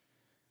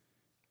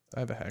 I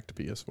have a hacked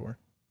PS4.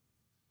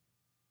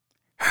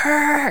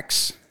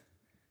 Hacks!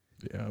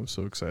 Yeah, I was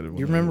so excited. When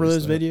You they remember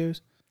those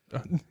released videos?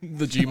 that.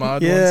 The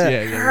Gmod Yeah.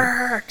 ones?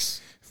 Yeah.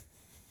 Hacks!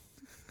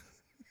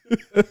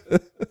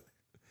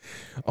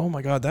 Oh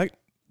my god, that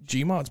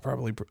Gmod's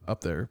probably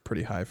up there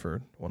pretty high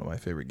for one of my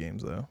favorite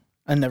games, though.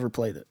 I never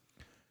played it.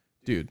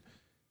 Dude,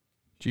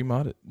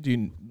 Gmod, do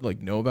you like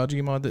know about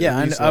Gmod? Yeah,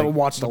 At least, I like,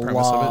 watched the a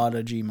premise of it? lot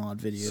of Gmod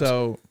videos.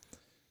 So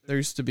there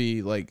used to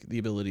be like the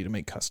ability to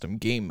make custom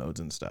game modes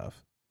and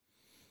stuff.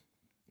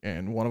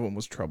 And one of them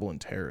was Trouble in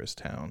Terrorist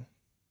Town.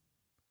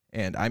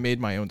 And I made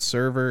my own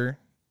server,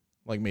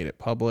 like made it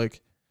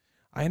public.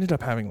 I ended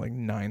up having like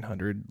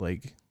 900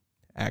 like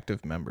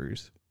active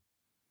members.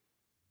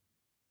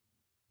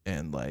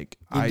 And like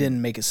you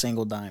didn't make a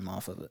single dime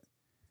off of it.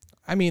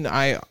 I mean,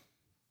 I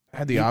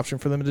had the option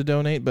for them to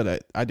donate,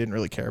 but I didn't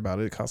really care about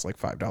it. It cost like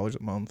 $5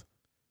 a month.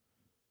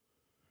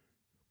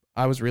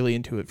 I was really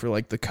into it for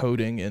like the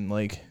coding and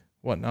like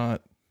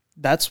whatnot.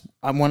 That's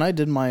when I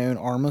did my own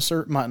Arma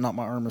server, not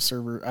my Arma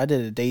server. I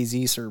did a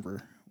DayZ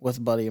server with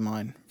a buddy of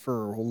mine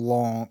for a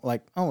long,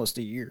 like almost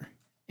a year.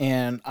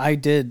 And I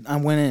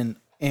went in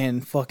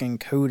and fucking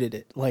coded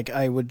it. Like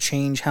I would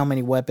change how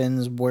many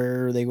weapons,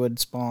 where they would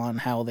spawn,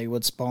 how they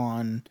would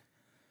spawn,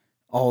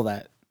 all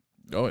that.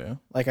 Oh yeah.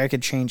 Like I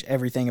could change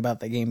everything about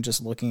the game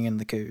just looking in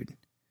the code.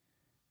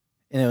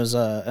 And it was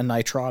a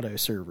Nitrado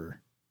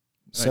server.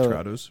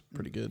 Nitrado's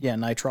pretty good. Yeah,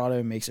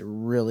 Nitrado makes it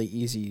really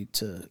easy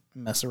to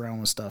mess around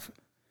with stuff.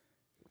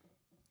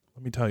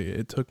 Let me tell you,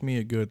 it took me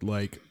a good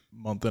like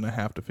month and a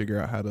half to figure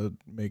out how to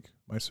make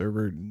my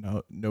server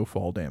no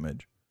fall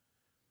damage.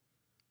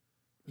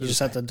 You just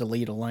have to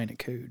delete a line of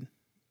code.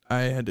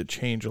 I had to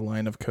change a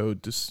line of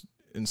code to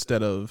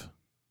instead of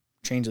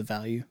Change the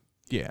value.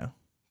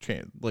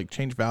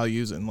 change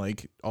values, and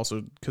like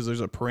also because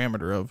there's a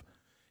parameter of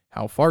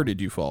how far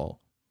did you fall.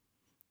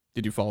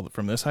 Did you fall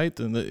from this height?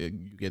 Then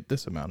you get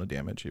this amount of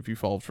damage. If you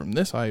fall from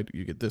this height,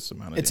 you get this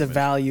amount of damage. It's a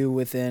value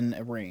within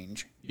a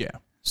range. Yeah.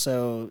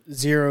 So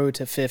 0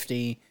 to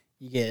 50,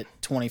 you get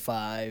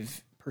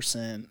 25%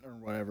 or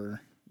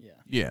whatever. Yeah.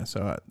 Yeah,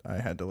 so I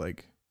had to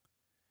like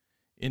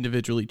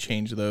individually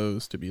change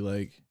those to be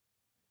like,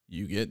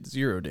 you get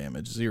 0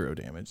 damage, 0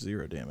 damage,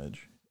 0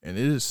 damage. And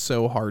it is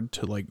so hard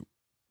to like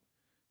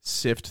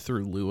sift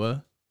through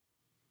Lua.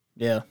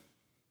 Yeah.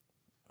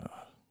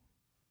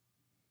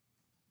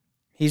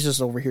 He's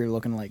just over here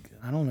looking like,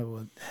 I don't know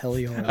what the hell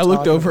you are. I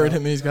looked over at him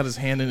and he's got his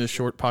hand in his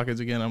short pockets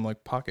again. I'm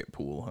like, pocket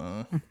pool,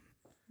 huh?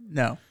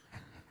 No.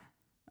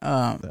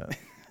 That.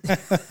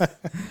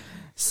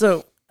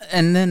 So,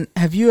 and then,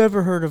 have you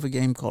ever heard of a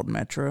game called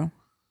Metro?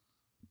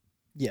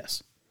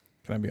 Yes.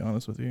 Can I be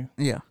honest with you?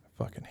 Yeah.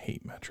 I fucking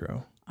hate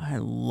Metro. I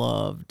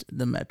loved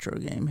the Metro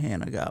game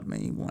Hannah got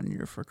me one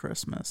year for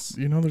Christmas.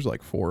 You know there's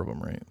like 4 of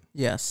them, right?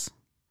 Yes.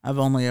 I've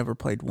only ever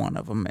played one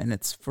of them, and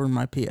it's for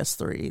my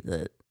PS3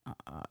 that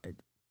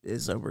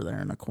is over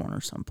there in a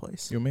corner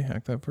someplace. You want me to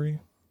hack that for you?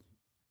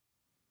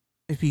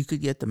 If you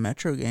could get the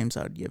Metro games,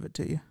 I would give it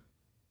to you.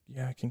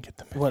 Yeah, I can get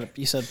them. What,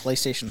 you said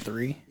PlayStation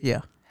 3?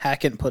 Yeah.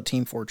 Hack it and put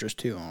Team Fortress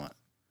 2 on it.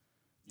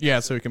 Yeah,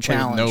 so he can play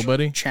with Challenge.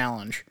 nobody.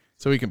 Challenge.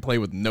 So he can play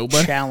with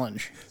nobody.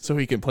 Challenge. So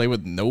he can play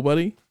with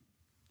nobody.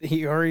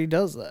 He already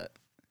does that.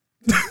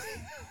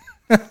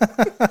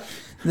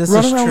 This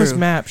Run is around true. this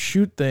map,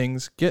 shoot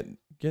things, get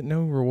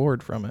no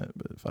reward from it,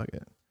 but fuck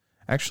it.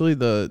 Actually,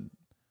 the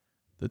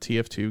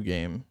TF2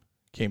 game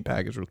came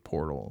packaged with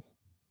Portal.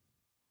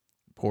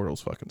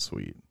 Portal's fucking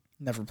sweet,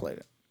 Never played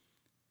it.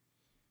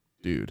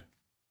 dude.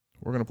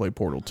 We're gonna play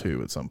Portal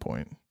 2 at some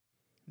point.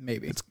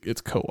 Maybe.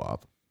 It's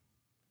co-op.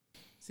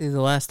 See,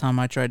 the last time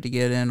I tried to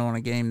get in on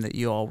a game that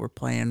you all were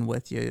playing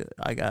with you,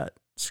 I got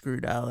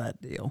screwed out of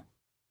that deal.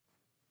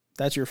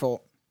 That's your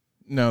fault.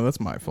 No, that's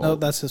my fault. No,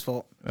 that's his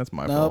fault. That's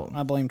my No, fault.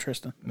 I blame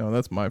Tristan. No,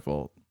 that's my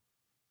fault.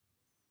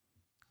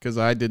 Because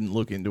I didn't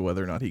look into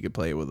whether or not he could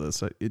play with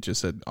us. It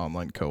just said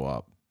online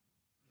co-op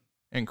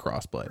and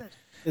crossplay.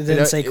 It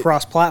didn't say it-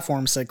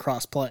 cross-platform, it said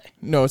cross-play.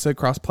 No, it said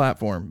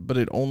cross-platform, but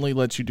it only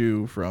lets you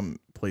do from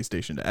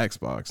PlayStation to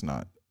Xbox,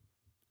 not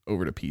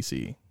over to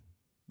PC.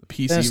 The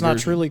PC Then it's not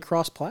version, truly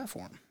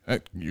cross-platform.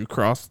 you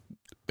cross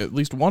at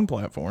least one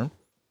platform.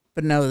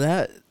 But no,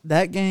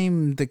 that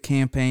game, the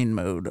campaign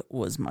mode,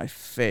 was my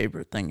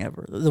favorite thing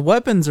ever. The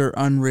weapons are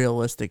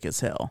unrealistic as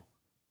hell,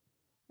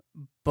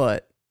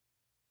 but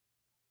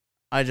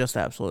I just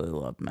absolutely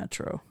love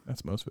Metro.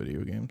 That's most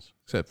video games,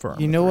 except for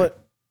You know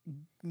what?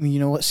 You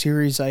know what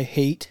series I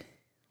hate?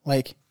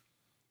 Like,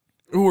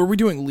 Ooh, are we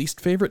doing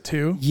least favorite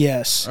too?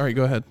 yes, All right,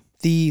 go ahead.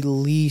 the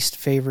least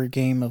favorite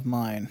game of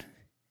mine,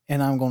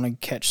 and I'm going to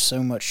catch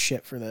so much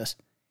shit for this.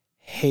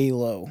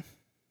 Halo.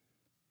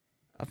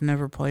 I've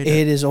never played it.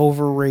 It is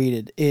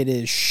overrated. It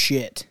is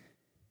shit.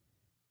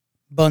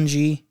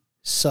 Bungie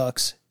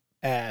sucks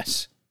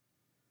ass.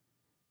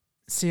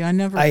 See, I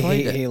never I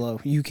played hate it. Halo.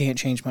 You can't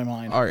change my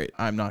mind. All right,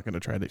 I'm not going to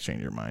try to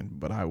change your mind,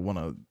 but I want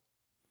to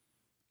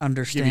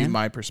Understand? give you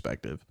my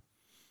perspective.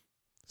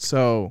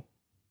 So,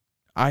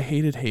 I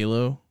hated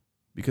Halo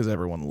because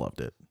everyone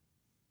loved it.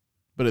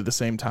 But at the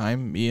same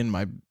time, me and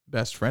my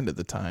best friend at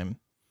the time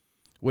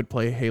would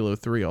play Halo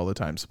 3 all the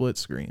time, split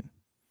screen.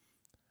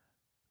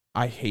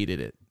 I hated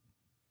it.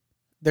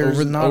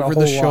 There's not a over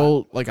whole the show,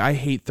 lot. like I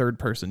hate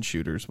third-person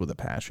shooters with a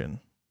passion.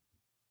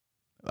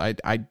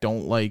 I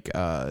don't like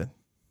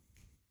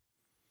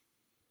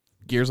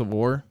Gears of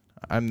War.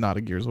 I'm not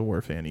a Gears of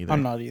War fan either.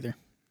 I'm not either.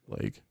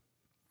 Like,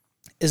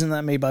 Isn't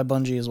that made by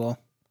Bungie as well?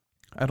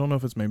 I don't know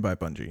if it's made by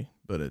Bungie,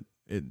 but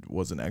it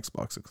was an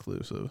Xbox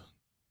exclusive.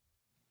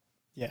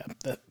 Yeah,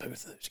 both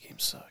of those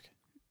games suck.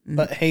 Mm.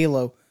 But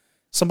Halo,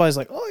 somebody's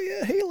like, "Oh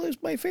yeah, Halo's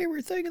my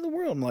favorite thing in the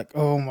world." I'm like,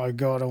 "Oh my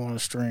god, I want to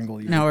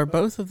strangle you." Now, are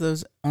both of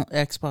those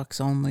Xbox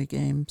only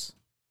games?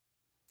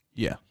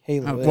 Yeah.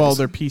 Halo. Oh, Well, is.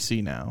 they're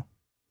PC now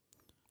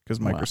because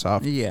Wow.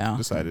 Microsoft Yeah.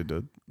 decided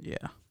to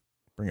Yeah.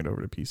 bring it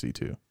over to PC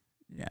too.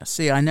 Yeah.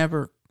 See, I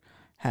never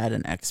had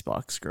an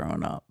Xbox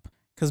growing up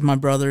because my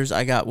brothers,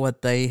 I got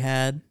what they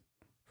had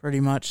pretty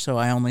much, so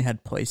I only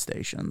had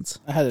PlayStations.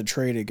 I had to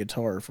trade a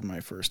guitar for my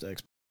first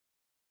Xbox.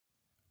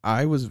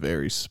 I was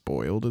very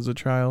spoiled as a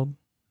child.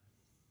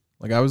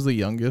 Like, I was the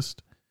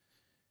youngest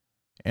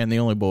and the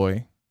only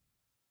boy.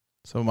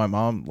 So my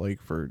mom, like,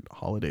 for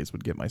holidays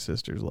would get my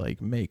sisters, like,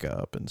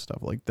 makeup and stuff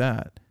like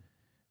that.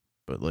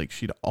 But, like,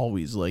 she'd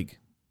always, like,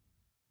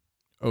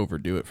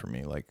 overdo it for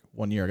me. Like,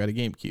 one year I got a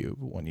GameCube.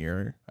 One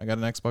year I got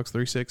an Xbox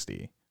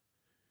 360.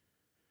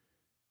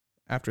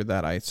 After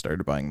that, I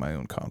started buying my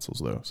own consoles,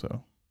 though,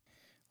 so.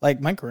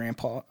 Like my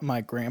grandpa, and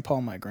my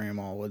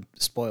grandma would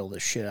spoil the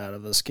shit out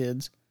of us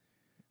kids.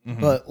 Mhm.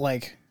 But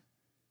like,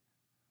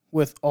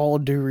 with all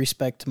due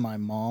respect to my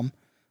mom,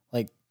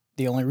 like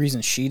the only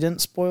reason she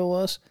didn't spoil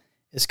us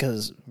is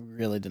because we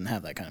really didn't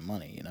have that kind of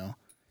money, you know.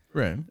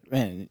 Right.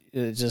 And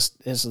this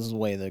is the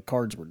way the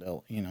cards were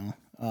dealt, you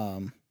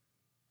know.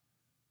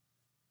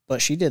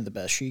 But she did the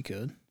best she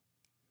could.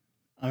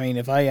 I mean,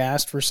 if I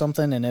asked for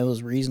something and it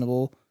was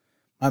reasonable,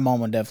 my mom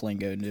would definitely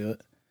go do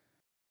it.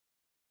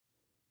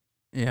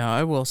 Yeah,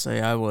 I will say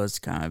I was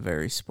kind of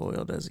very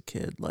spoiled as a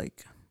kid.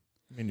 Like,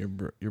 I mean,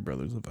 your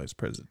brother's the vice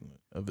president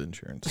of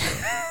insurance.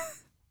 So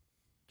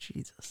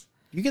Jesus.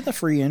 You get the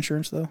free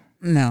insurance though.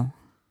 No.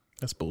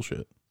 that's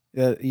bullshit.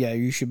 Yeah,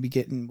 you should be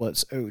getting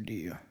what's owed to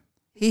you.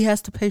 He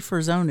has to pay for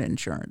his own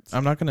insurance.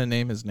 I'm not going to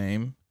name his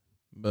name,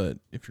 but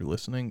if you're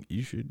listening,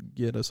 you should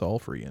get us all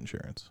free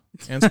insurance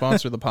and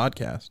sponsor the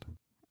podcast.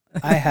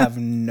 I have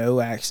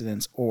no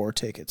accidents or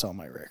tickets on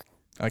my record.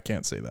 I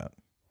can't say that.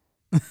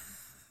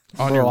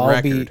 On Bro, your I'll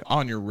record. be-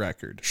 On your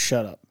record.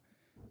 Shut up.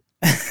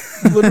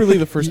 Literally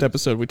the first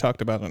episode we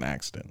talked about an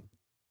accident.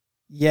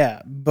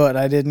 Yeah, but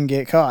I didn't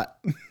get caught.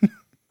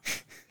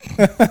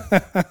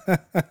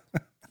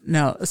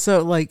 No,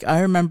 so like I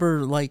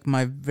remember like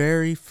my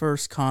very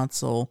first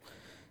console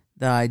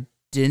that I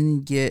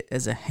didn't get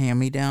as a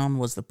hand-me-down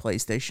was the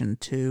PlayStation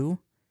 2.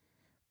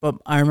 But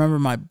I remember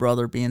my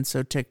brother being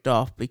so ticked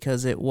off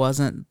because it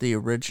wasn't the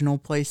original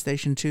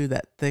PlayStation 2,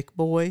 that thick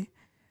boy.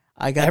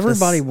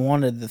 Everybody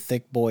wanted the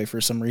thick boy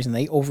for some reason.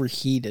 They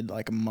overheated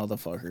like a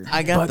motherfucker.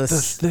 I got But the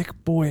this.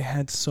 thick boy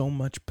had so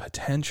much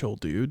potential,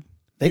 dude.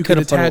 They you could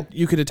could have attach.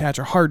 You could attach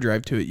a hard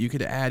drive to it. You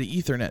could add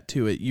Ethernet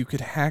to it. You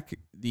could hack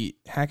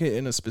it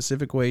in a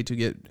specific way to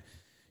get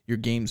your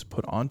games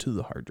put onto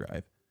the hard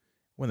drive.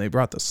 When they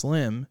brought the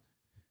Slim,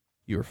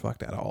 you were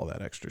fucked out of all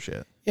that extra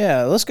shit.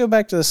 Yeah, let's go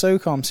back to the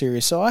SOCOM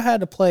series. So I had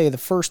to play the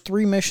first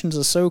 3 missions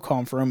of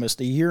SOCOM for almost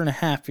a year and a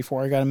half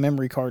before I got a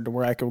memory card to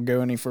where I could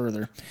go any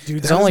further. Dude,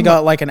 It's only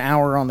got like an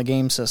hour on the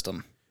game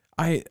system.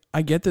 I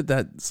get that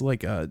that's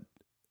like an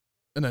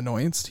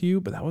annoyance to you,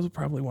 but that was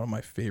probably one of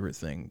my favorite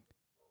things.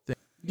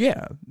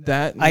 Yeah,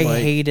 that I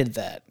like, hated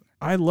that.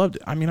 I loved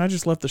it. I mean, I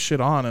just left the shit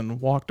on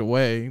and walked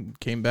away.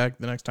 Came back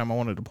the next time I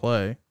wanted to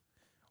play,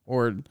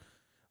 or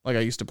like I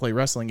used to play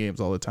wrestling games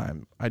all the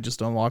time. I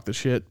just unlocked the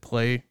shit,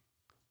 play,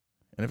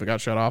 and if it got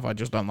shut off, I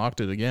just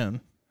unlocked it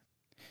again.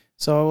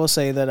 So I will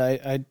say that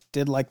I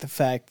did like the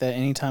fact that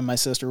anytime my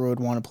sister would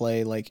want to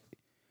play, like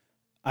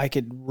I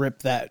could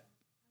rip that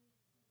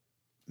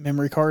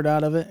memory card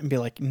out of it and be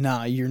like,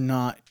 "Nah, you're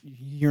not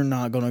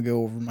gonna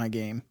go over my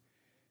game.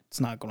 It's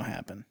not gonna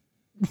happen."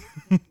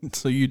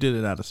 So you did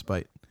it out of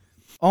spite.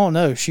 Oh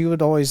no, she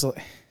would always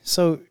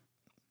so.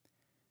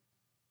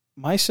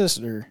 My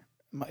sister,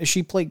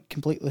 she played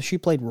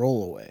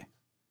Rollaway.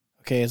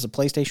 Okay, as a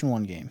PlayStation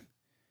 1 game,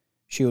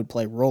 she would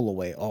play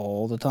Rollaway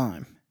all the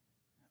time.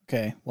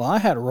 Okay, well I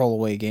had a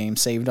Rollaway game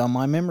saved on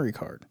my memory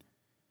card.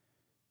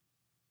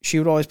 She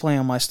would always play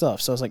on my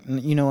stuff, so I was like,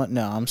 you know what?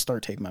 No, I'm gonna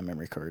start taking my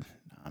memory card.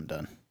 I'm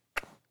done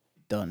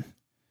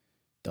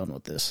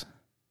with this.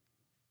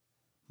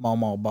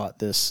 Mama bought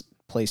this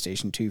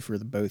PlayStation 2 for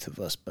the both of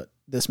us, but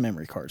this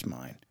memory card's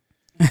mine.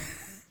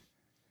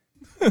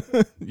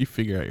 You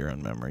figure out your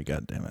own memory,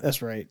 god damn it.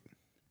 That's right.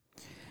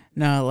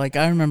 No, like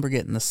I remember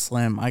getting the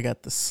Slim. I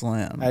got the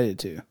Slim. I did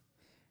too.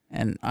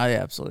 And I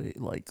absolutely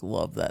like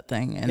love that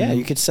thing. And Yeah,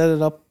 you could set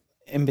it up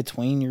in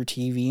between your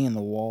TV and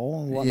the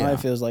wall and whatnot. Yeah.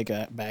 If it was like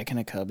back in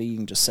a cubby, you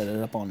can just set it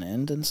up on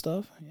end and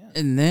stuff. Yeah,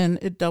 And then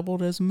it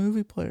doubled as a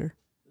movie player.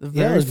 The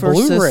it was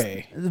first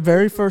Blu-ray. the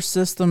very first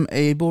system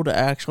able to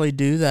actually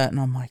do that, and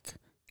I'm like,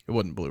 It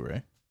wasn't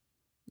Blu-ray.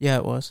 yeah,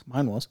 it was.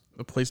 Mine was.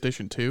 The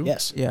PlayStation 2?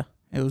 Yes. Yeah,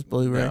 it was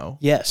Blu-ray. No.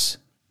 Yes.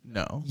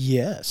 No.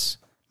 Yes.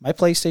 My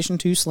PlayStation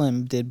 2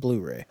 Slim did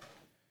Blu-ray.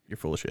 You're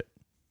full of shit.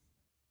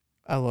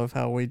 I love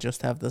how we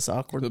just have this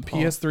awkward The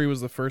pause. PS3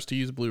 was the first to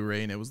use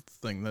Blu-ray, and it was the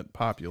thing that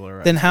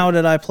popularized. Then how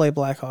did I play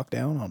Black Hawk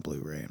Down on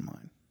Blu-ray in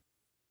mine?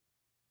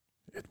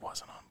 It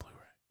wasn't on Blu-ray.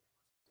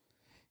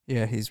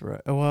 Yeah, he's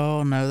right.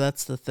 Well, no,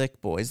 that's the thick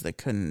boys that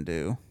couldn't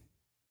do.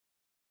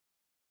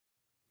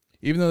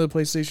 Even though the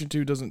PlayStation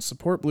 2 doesn't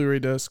support Blu-ray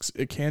discs,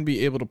 it can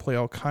be able to play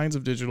all kinds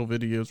of digital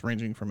videos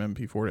ranging from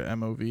MP4 to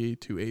MOV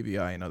to AVI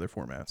and other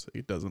formats.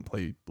 It doesn't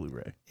play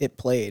Blu-ray. It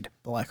played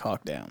Black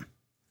Hawk Down.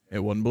 It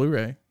wasn't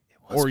Blu-ray.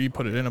 Or you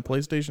put it in a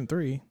PlayStation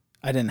 3.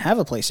 I didn't have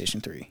a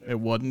PlayStation 3. It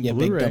wasn't Yeah,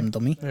 big Blu-ray. dumb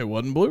dummy. It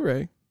wasn't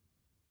Blu-ray.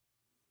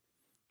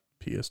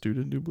 PS2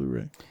 didn't do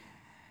Blu-ray.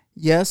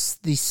 Yes,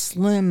 the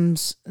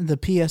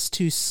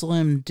PS2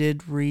 Slim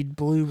did read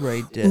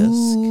Blu-ray disc.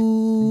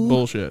 Ooh.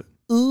 Bullshit.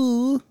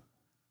 Ooh.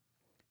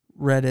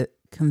 Reddit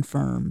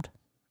confirmed.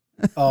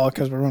 Oh,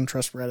 because we don't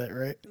trust Reddit,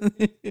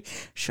 right?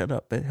 Shut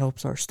up! It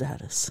helps our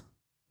status.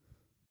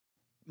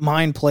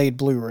 Mine played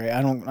Blu-ray.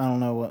 I don't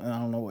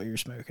know what you're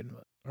smoking,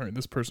 but All right,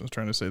 this person's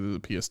trying to say that the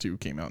PS2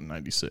 came out in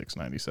 96,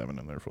 97,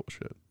 and they're full of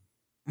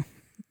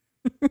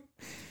shit.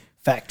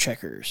 fact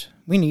checkers.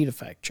 We need a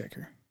fact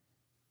checker.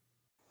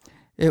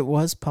 It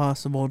was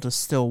possible to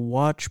still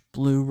watch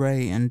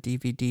Blu-ray and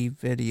DVD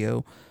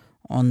video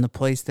on the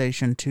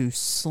PlayStation 2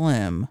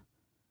 Slim,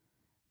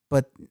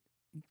 but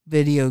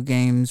video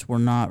games were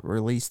not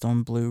released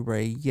on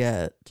Blu-ray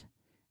yet,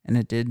 and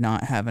it did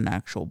not have an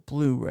actual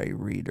Blu-ray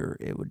reader.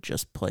 It would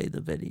just play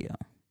the video.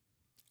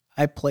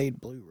 I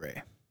played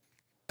Blu-ray.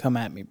 Come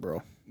at me,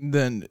 bro.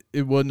 Then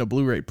it wasn't a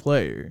Blu-ray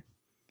player.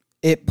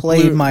 It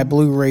played my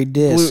Blu-ray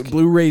disc.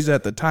 Blu-rays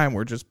at the time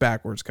were just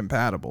backwards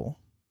compatible.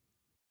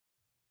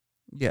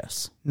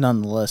 Yes.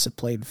 Nonetheless, it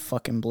played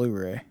fucking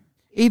Blu-ray.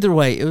 Either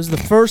way, it was the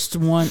first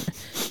one.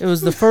 It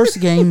was the first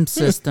game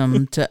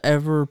system to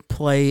ever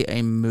play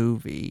a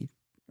movie.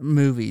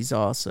 Movies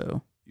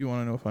also. You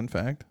want to know a fun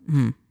fact?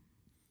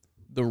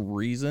 The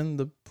reason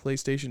the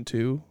PlayStation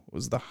 2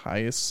 was the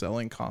highest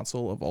selling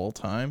console of all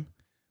time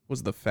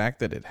was the fact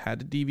that it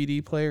had a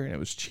DVD player and it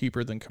was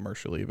cheaper than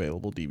commercially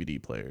available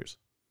DVD players.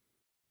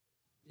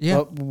 Yeah.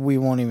 But we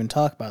won't even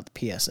talk about the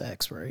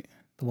PSX, right?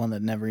 The one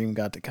that never even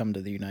got to come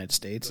to the United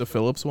States. The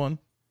Philips one?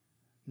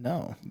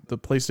 No. The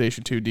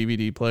PlayStation 2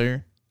 DVD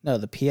player? No,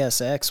 the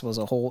PSX was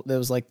that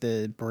was like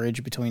the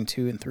bridge between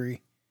 2 and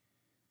 3.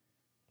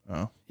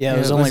 Oh. Yeah, it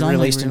was only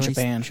released in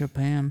Japan.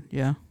 Japan,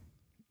 yeah.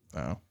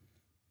 Oh.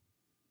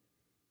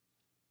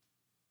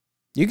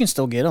 You can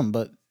still get them,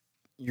 but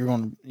you're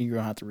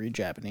gonna have to read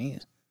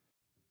Japanese.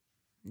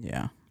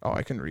 Yeah. Oh,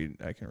 I can read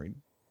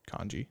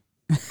kanji.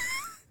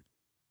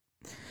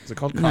 Is it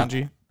called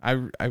kanji?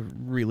 No. I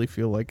really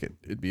feel like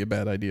it'd be a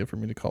bad idea for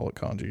me to call it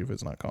kanji if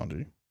it's not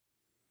kanji.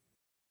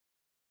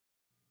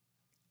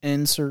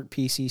 Insert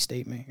PC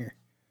statement here.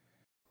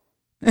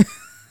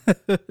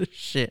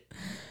 Shit.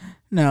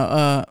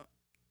 No,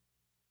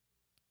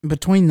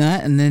 between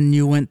that and then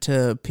you went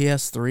to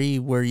PS3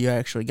 where you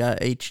actually got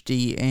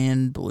HD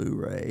and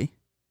Blu-ray.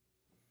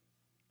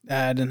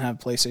 I didn't have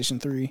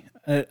PlayStation 3.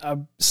 I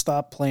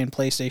stopped playing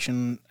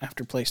PlayStation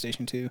after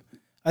PlayStation 2.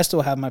 I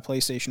still have my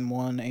PlayStation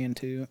 1 and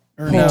 2.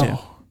 Or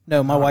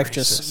no, my wife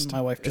just.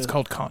 It's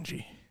called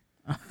kanji.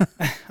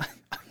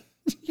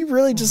 You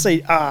really just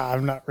say,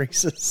 I'm not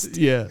racist.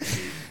 Yeah.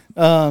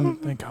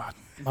 Thank God.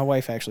 My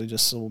wife actually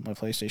just sold my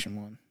PlayStation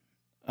 1.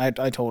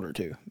 I told her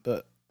to,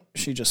 but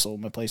she just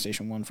sold my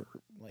PlayStation 1 for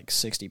like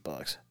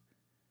 $60.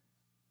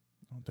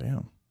 Oh,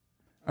 damn.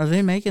 Are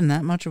they making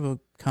that much of a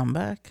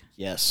comeback?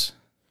 Yes.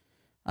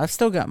 I've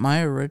still got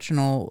my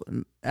original.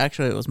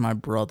 Actually, it was my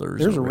brother's.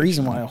 There's original. A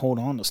reason why I hold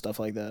on to stuff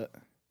like that.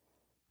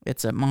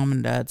 It's at Mom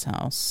and Dad's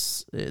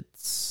house.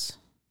 It's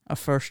a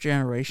first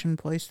generation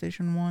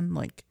PlayStation 1.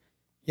 Like,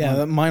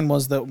 yeah, mine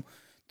was the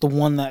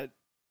one that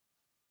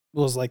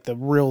was like the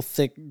real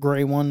thick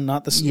gray one,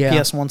 not the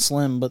PS1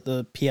 Slim, but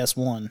the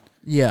PS1.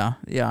 Yeah,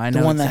 I know.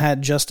 The one that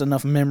had just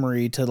enough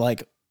memory to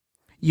like.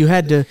 You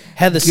had to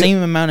had the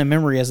same amount of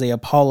memory as the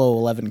Apollo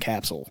 11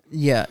 capsule.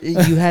 Yeah,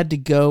 you had to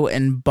go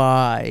and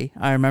buy.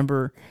 I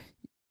remember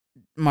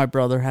my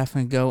brother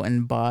having to go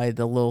and buy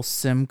the little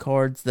SIM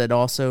cards that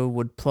also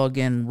would plug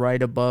in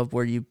right above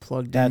where you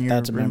plugged in your...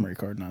 That's a memory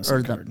card, not a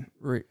SIM card.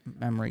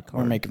 Memory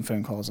card. We're making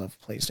phone calls off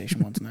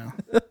PlayStation ones now.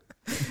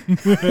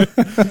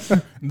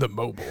 The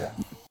mobile.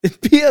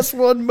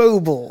 PS1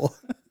 mobile.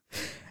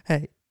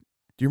 Hey.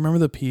 Do you remember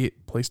the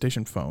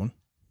PlayStation phone?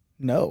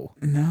 No.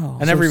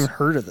 I never even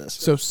heard of this.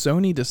 So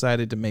Sony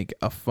decided to make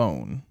a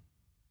phone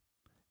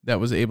that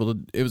was able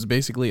to... It was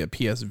basically a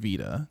PS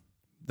Vita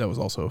that was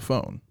also a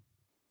phone.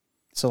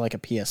 So like a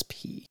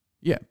PSP.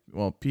 Yeah,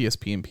 well,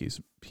 PSP and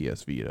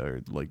PS Vita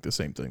are like the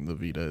same thing. The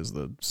Vita is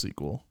the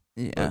sequel.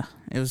 Yeah,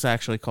 it was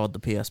actually called the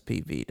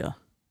PSP Vita.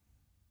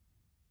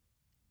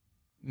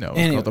 No,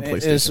 it was called the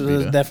PlayStation Vita. It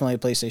was definitely a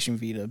PlayStation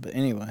Vita, but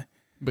anyway.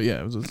 But yeah,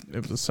 it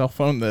was a cell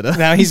phone that...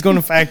 Now he's going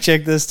to fact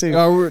check this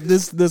too.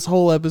 This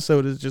whole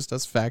episode is just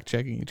us fact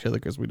checking each other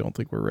because we don't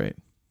think we're right.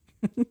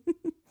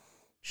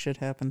 Shit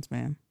happens,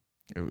 man.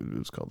 It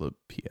was called the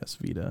PS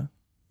Vita.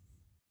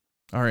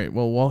 All right,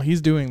 well, while he's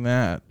doing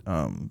that,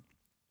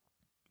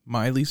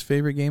 my least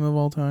favorite game of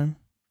all time,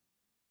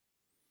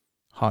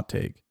 hot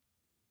take.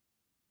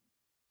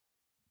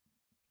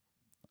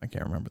 I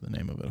can't remember the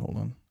name of it. Hold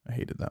on. I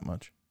hate it that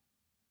much.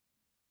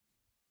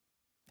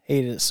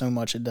 Hated it so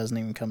much it doesn't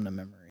even come to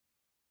memory.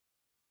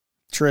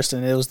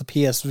 Tristan, it was the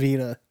PS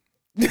Vita.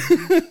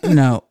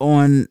 No,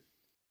 on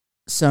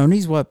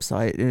Sony's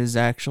website, it is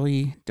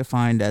actually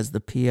defined as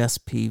the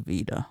PSP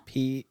Vita.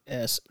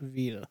 PS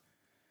Vita.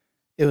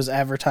 It was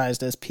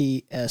advertised as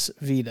PS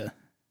Vita.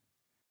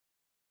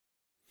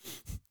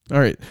 All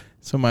right,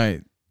 so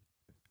my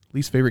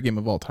least favorite game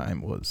of all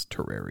time was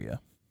Terraria.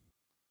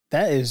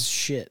 That is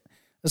shit.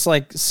 It's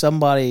like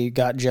somebody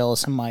got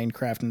jealous of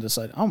Minecraft and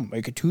decided, I'm going to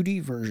make a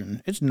 2D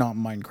version. It's not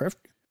Minecraft.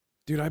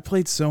 Dude, I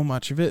played so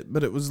much of it,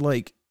 but it was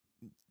like,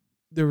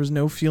 there was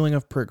no feeling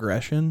of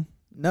progression.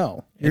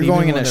 No, you're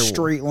going in a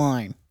straight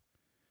line.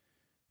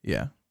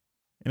 Yeah.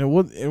 And it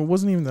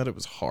wasn't even that it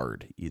was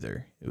hard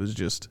either. It was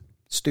just...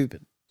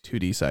 stupid.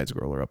 2D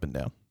side-scroller up and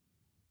down.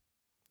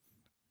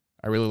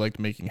 I really liked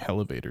making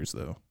elevators,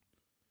 though.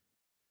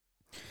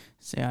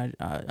 See, I'm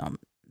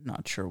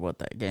not sure what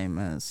that game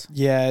is.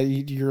 Yeah,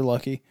 you're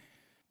lucky.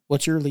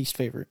 What's your least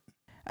favorite?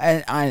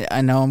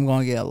 I know I'm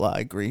going to get a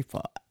lot of grief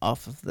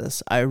off of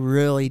this. I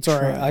really tried.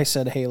 Sorry, I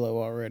said Halo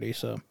already,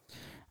 so.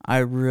 I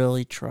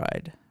really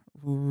tried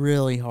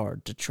really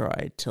hard to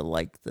try to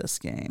like this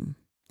game.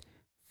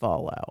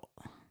 Fallout.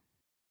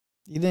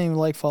 You didn't even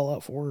like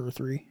Fallout 4 or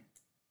 3?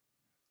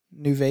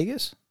 New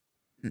Vegas?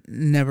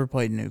 Never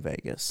played New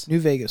Vegas.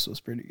 New Vegas was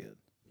pretty good.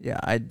 Yeah,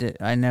 I did.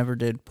 I never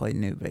did play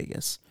New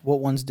Vegas.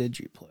 What ones did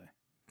you play?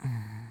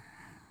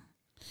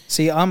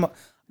 See, I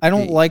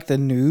don't like the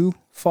new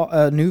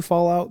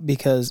Fallout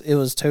because it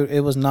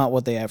was not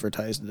what they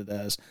advertised it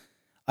as.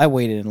 I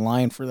waited in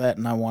line for that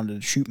and I wanted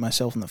to shoot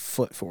myself in the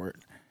foot for it.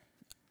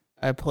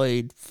 I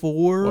played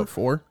 4. What,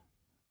 4?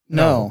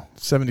 No.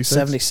 76?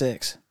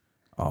 76.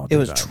 Oh, it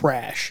was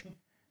trash.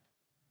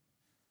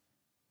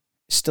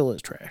 Still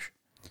is trash.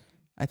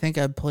 I think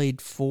I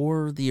played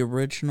 4, the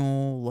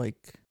original,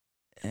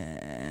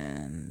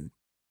 and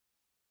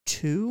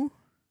 2.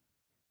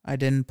 I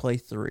didn't play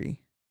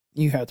 3.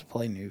 You have to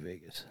play New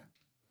Vegas.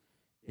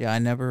 Yeah, I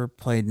never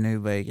played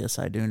New Vegas.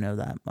 I do know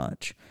that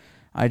much.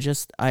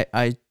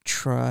 I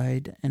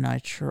tried and I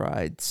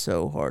tried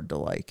so hard to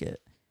like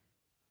it.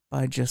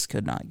 I just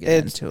could not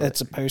get into it.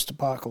 It's a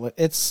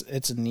post-apocalyptic.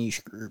 It's a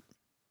niche group.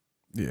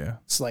 Yeah.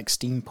 It's like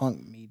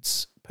steampunk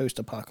meets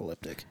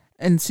post-apocalyptic.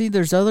 And see,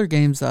 there's other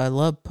games that I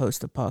love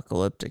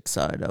post-apocalyptic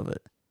side of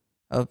it,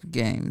 of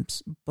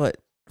games. But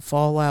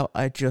Fallout,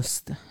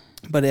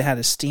 But it had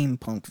a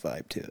steampunk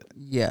vibe to it.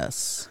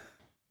 yes.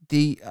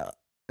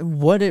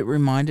 What it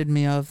reminded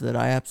me of that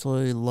I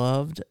absolutely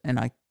loved,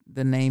 and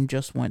the name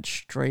just went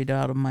straight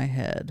out of my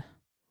head.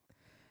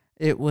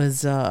 It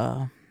was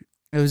a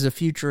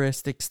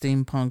futuristic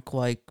steampunk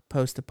like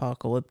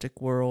post-apocalyptic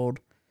world,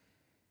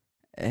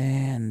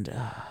 and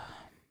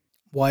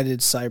Why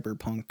did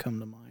cyberpunk come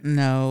to mind?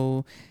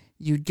 no,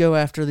 you'd go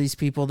after these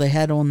people. They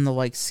had on the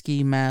like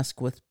ski mask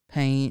with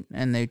paint,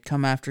 and they'd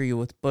come after you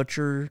with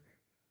butcher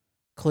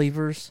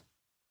cleavers.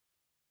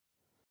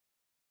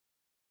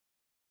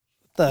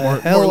 The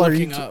hell are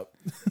you up?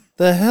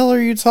 The hell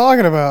are you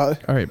talking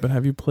about? All right, but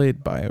have you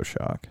played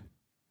BioShock?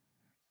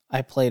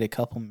 I played a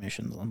couple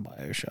missions on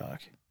BioShock.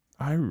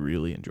 I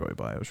really enjoy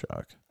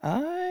BioShock.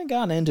 I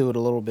got into it a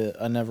little bit.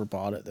 I never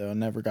bought it though. I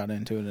never got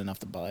into it enough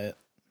to buy it.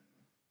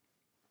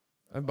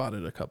 I bought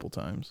it a couple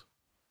times.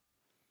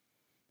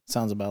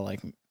 Sounds about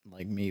like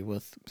me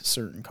with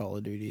certain Call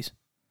of Duties.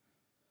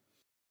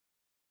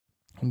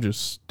 I'm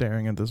just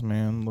staring at this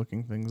man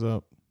looking things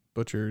up,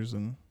 butchers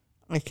and.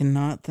 I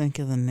cannot think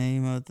of the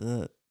name of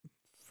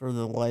for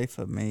the life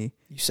of me.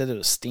 You said it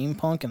was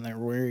steampunk and they're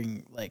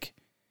wearing like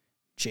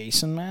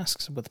Jason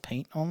masks with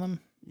paint on them?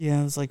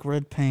 Yeah, it was like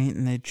red paint,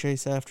 and they'd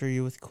chase after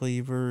you with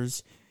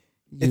cleavers.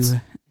 You It's-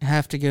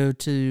 have to go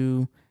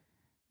to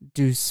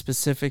do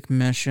specific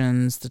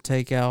missions to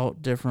take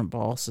out different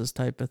bosses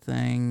type of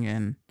thing,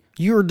 and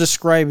You were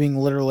describing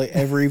literally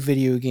every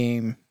video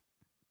game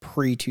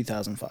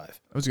pre-2005. I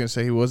was gonna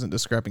say he wasn't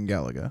describing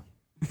Galaga.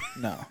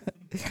 No.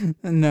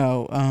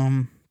 no,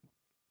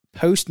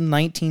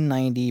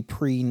 Post-1990,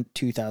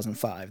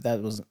 pre-2005.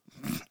 That was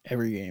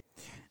every game.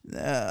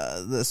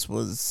 this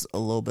was a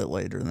little bit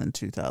later than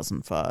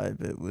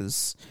 2005. It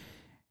was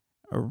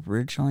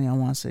originally, I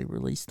want to say,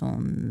 released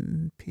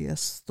on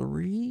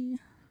PS3.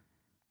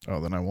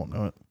 Oh, then I won't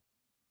know it.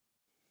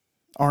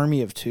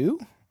 Army of Two?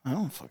 I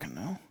don't fucking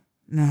know.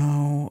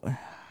 No.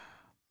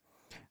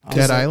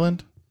 Dead Also-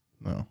 Island?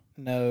 No.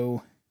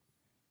 No.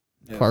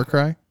 Far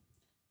Cry?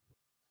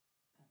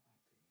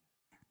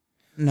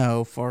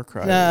 No, Far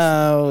Cry.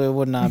 No, it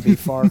would not be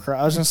Far Cry.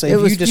 I was going to say, It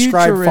if was you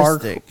describe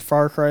futuristic.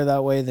 Far Cry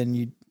that way, then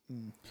you...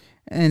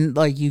 And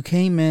like you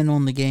came in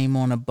on the game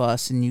on a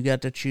bus, and you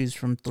got to choose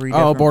from three. Oh,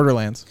 different...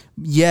 Borderlands.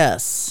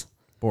 Yes.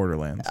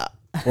 Borderlands.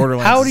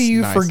 Borderlands. How do is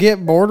you nice.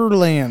 forget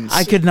Borderlands?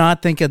 I could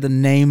not think of the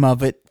name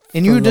of it.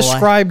 And for you the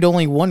described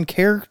only one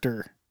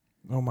character.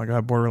 Oh my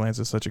god, Borderlands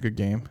is such a good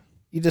game.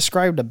 You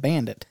described a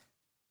bandit.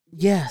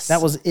 Yes.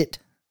 That was it.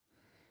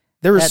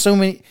 There was That- so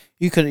many.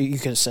 You could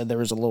have said there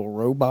was a little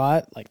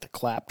robot like the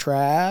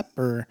Claptrap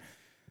or.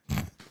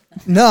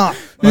 Nah,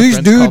 My these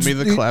friends call dudes. me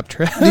the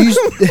Claptrap.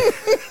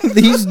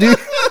 These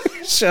dudes.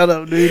 Shut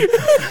up, dude.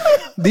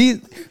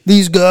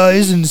 These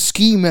guys in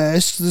ski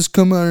masks just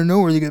come out of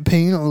nowhere. They got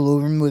paint all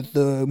over them with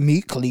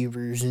meat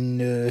cleavers,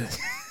 and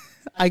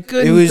I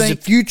couldn't. it was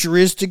think...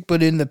 futuristic,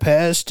 but in the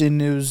past,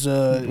 and it was.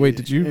 Wait,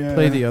 did you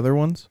play the other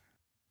ones?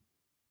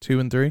 2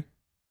 and 3?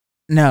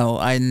 No,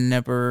 I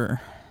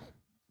never.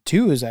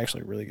 2 is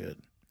actually really good.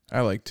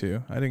 I like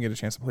 2. I didn't get a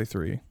chance to play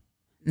 3.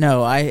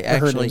 No, I I heard it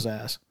actually was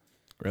ass.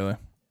 Really?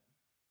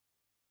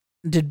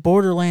 did.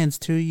 Borderlands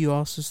 2. You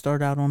also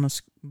start out on a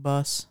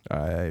bus.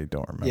 I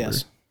don't remember.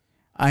 Yes.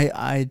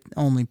 I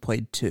only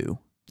played 2.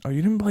 Oh,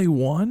 you didn't play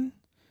 1?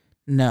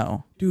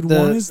 No. Dude, The-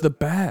 1 is the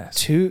best.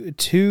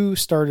 Two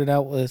started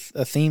out with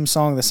a theme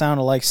song that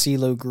sounded like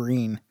CeeLo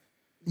Green.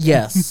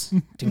 Yes.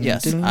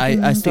 Yes,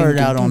 I started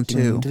out on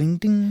 2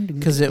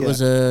 because it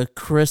was a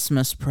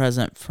Christmas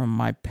present from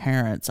my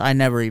parents. I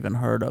never even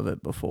heard of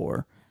it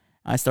before.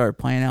 I started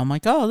playing it. I'm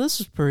like, oh, this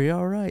is pretty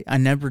all right. I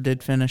never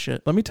did finish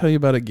it. Let me tell you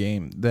about a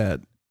game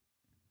that.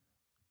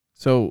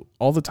 So,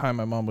 all the time,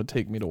 my mom would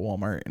take me to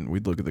Walmart and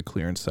we'd look at the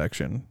clearance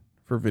section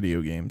for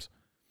video games.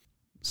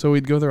 So,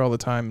 we'd go there all the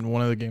time, and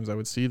one of the games I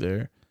would see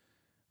there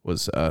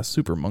was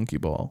Super Monkey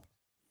Ball.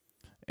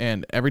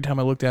 And every time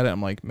I looked at it,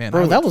 I'm like, man,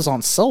 Bro, that was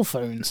on cell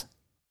phones.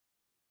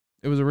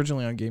 It was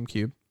originally on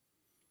GameCube.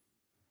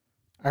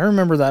 I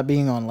remember that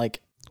being on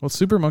like Well,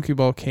 Super Monkey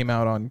Ball came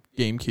out on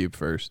GameCube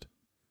first.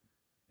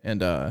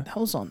 And that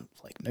was on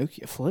like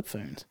Nokia flip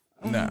phones.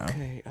 No.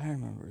 Okay, I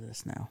remember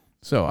this now.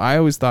 so I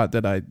always thought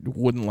that I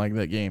wouldn't like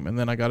that game, and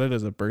then I got it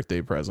as a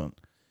birthday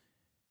present.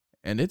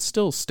 And it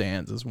still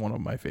stands as one of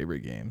my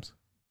favorite games.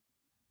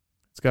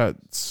 It's got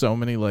so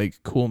many like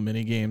cool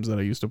mini games that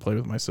I used to play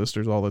with my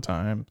sisters all the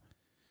time.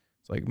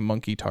 It's like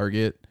Monkey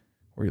Target,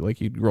 where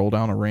you'd roll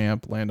down a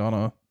ramp, land on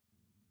a.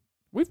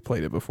 We've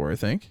played it before, I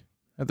think,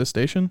 at the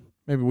station.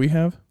 Maybe we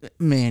have.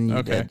 Man, you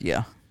Okay. did.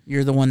 Yeah.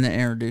 You're the one that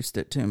introduced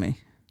it to me.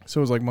 So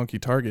it was like Monkey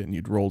Target, and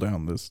you'd roll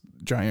down this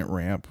giant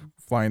ramp,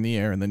 fly in the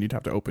air, and then you'd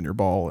have to open your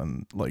ball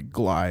and like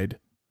glide.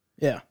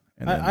 Yeah.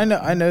 And then,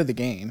 I know the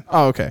game.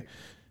 Oh, okay.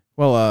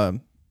 Well,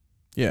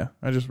 yeah,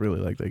 I just really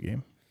like that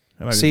game,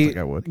 and I didn't think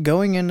I would.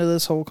 Going into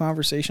this whole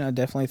conversation, I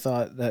definitely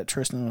thought that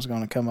Tristan was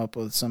going to come up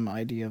with some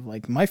idea of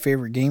like my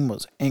favorite game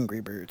was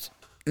Angry Birds.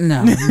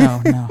 No.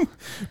 Man,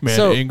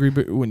 So- Angry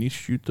Bird, when you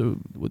shoot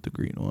with the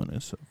green one,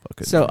 it's so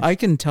fucking. So nice. I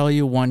can tell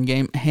you one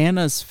game,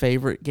 Hannah's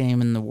favorite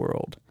game in the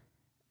world,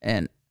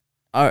 and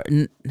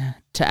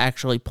to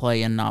actually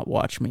play and not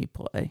watch me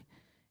play,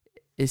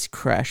 is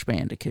Crash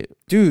Bandicoot.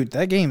 Dude,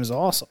 that game is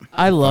awesome.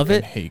 I love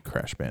fucking it. hate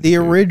Crash Bandicoot. The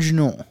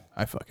original.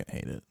 I fucking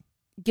hate it.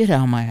 Get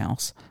out of my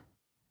house.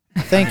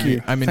 Thank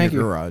you. I'm in Thank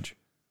your you. garage.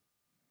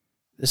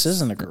 This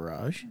isn't a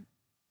garage.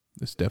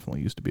 This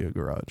definitely used to be a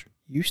garage.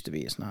 Used to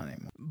be. It's not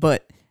anymore.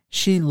 But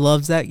she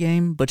loves that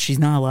game, but she's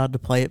not allowed to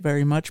play it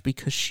very much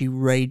because she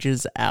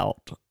rages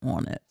out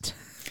on it.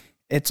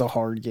 It's a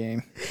hard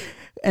game.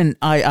 And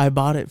I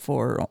bought it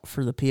for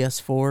the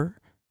PS4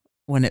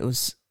 when it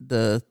was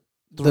the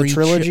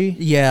trilogy?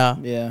 yeah,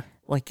 Yeah.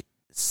 like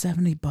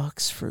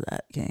 $70 for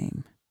that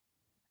game.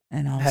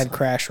 And I was Had like,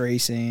 Crash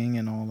Racing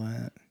and all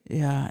that.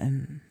 yeah,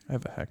 and I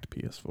have a hacked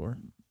PS4.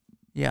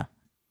 yeah.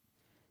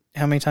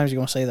 How many times are you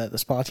going to say that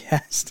this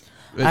podcast?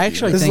 I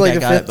actually This is think like I the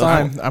got fifth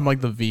time. I'm like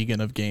the vegan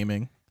of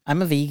gaming.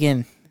 I'm a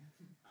vegan.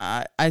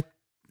 I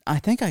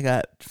think I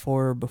got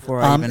 4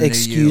 before I even knew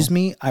Excuse you.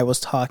 me, I was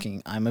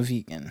talking. I'm a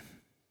vegan.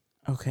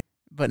 Okay.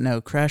 But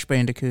no, Crash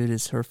Bandicoot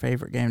is her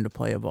favorite game to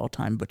play of all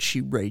time, but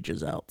she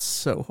rages out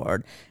so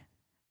hard.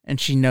 And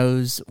she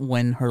knows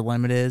when her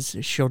limit is.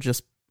 She'll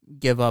just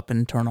give up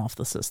and turn off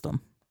the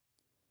system.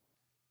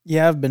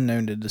 Yeah, I've been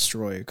known to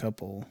destroy a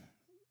couple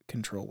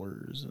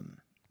controllers and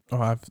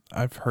Oh,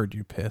 I've heard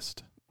you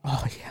pissed.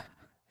 Oh, yeah.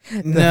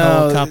 helicopter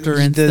helicopter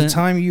The incident?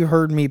 time you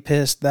heard me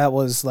pissed, that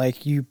was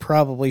like you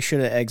probably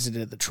should have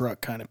exited the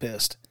truck kind of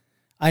pissed.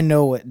 I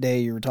know what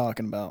day you were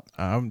talking about.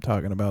 I'm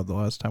talking about the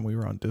last time we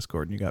were on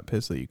Discord and you got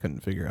pissed that you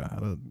couldn't figure out how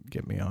to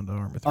get me onto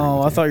Arma 3. Oh,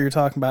 with I you. thought you were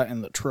talking about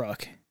in the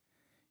truck.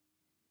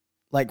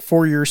 Like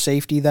for your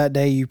safety that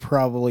day, you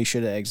probably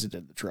should have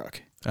exited the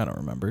truck. I don't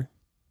remember.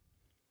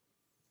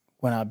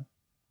 When I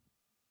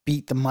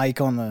beat the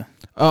mic on the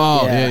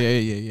Oh, Yeah.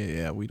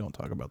 yeah. We don't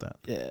talk about that.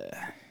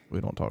 yeah. We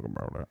don't talk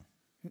about that.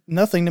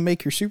 Nothing to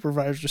make your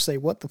supervisor just say,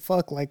 what the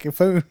fuck? Like a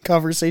phone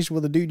conversation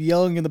with a dude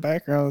yelling in the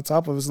background on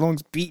top of his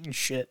lungs beating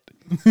shit.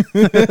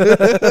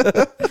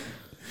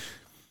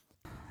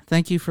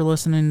 Thank you for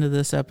listening to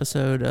this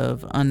episode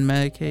of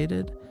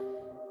Unmedicated.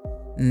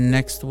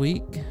 Next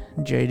week,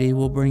 JD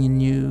will bring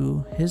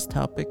you his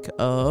topic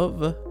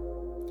of...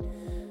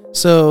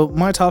 So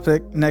my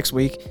topic next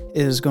week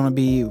is going to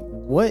be,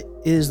 what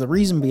is the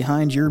reason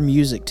behind your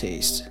music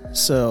taste?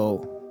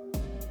 So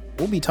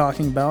we'll be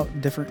talking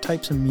about different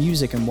types of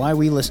music and why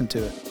we listen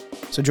to it.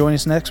 So join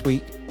us next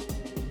week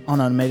on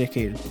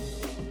Unmedicated.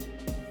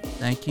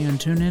 Thank you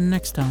and tune in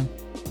next time.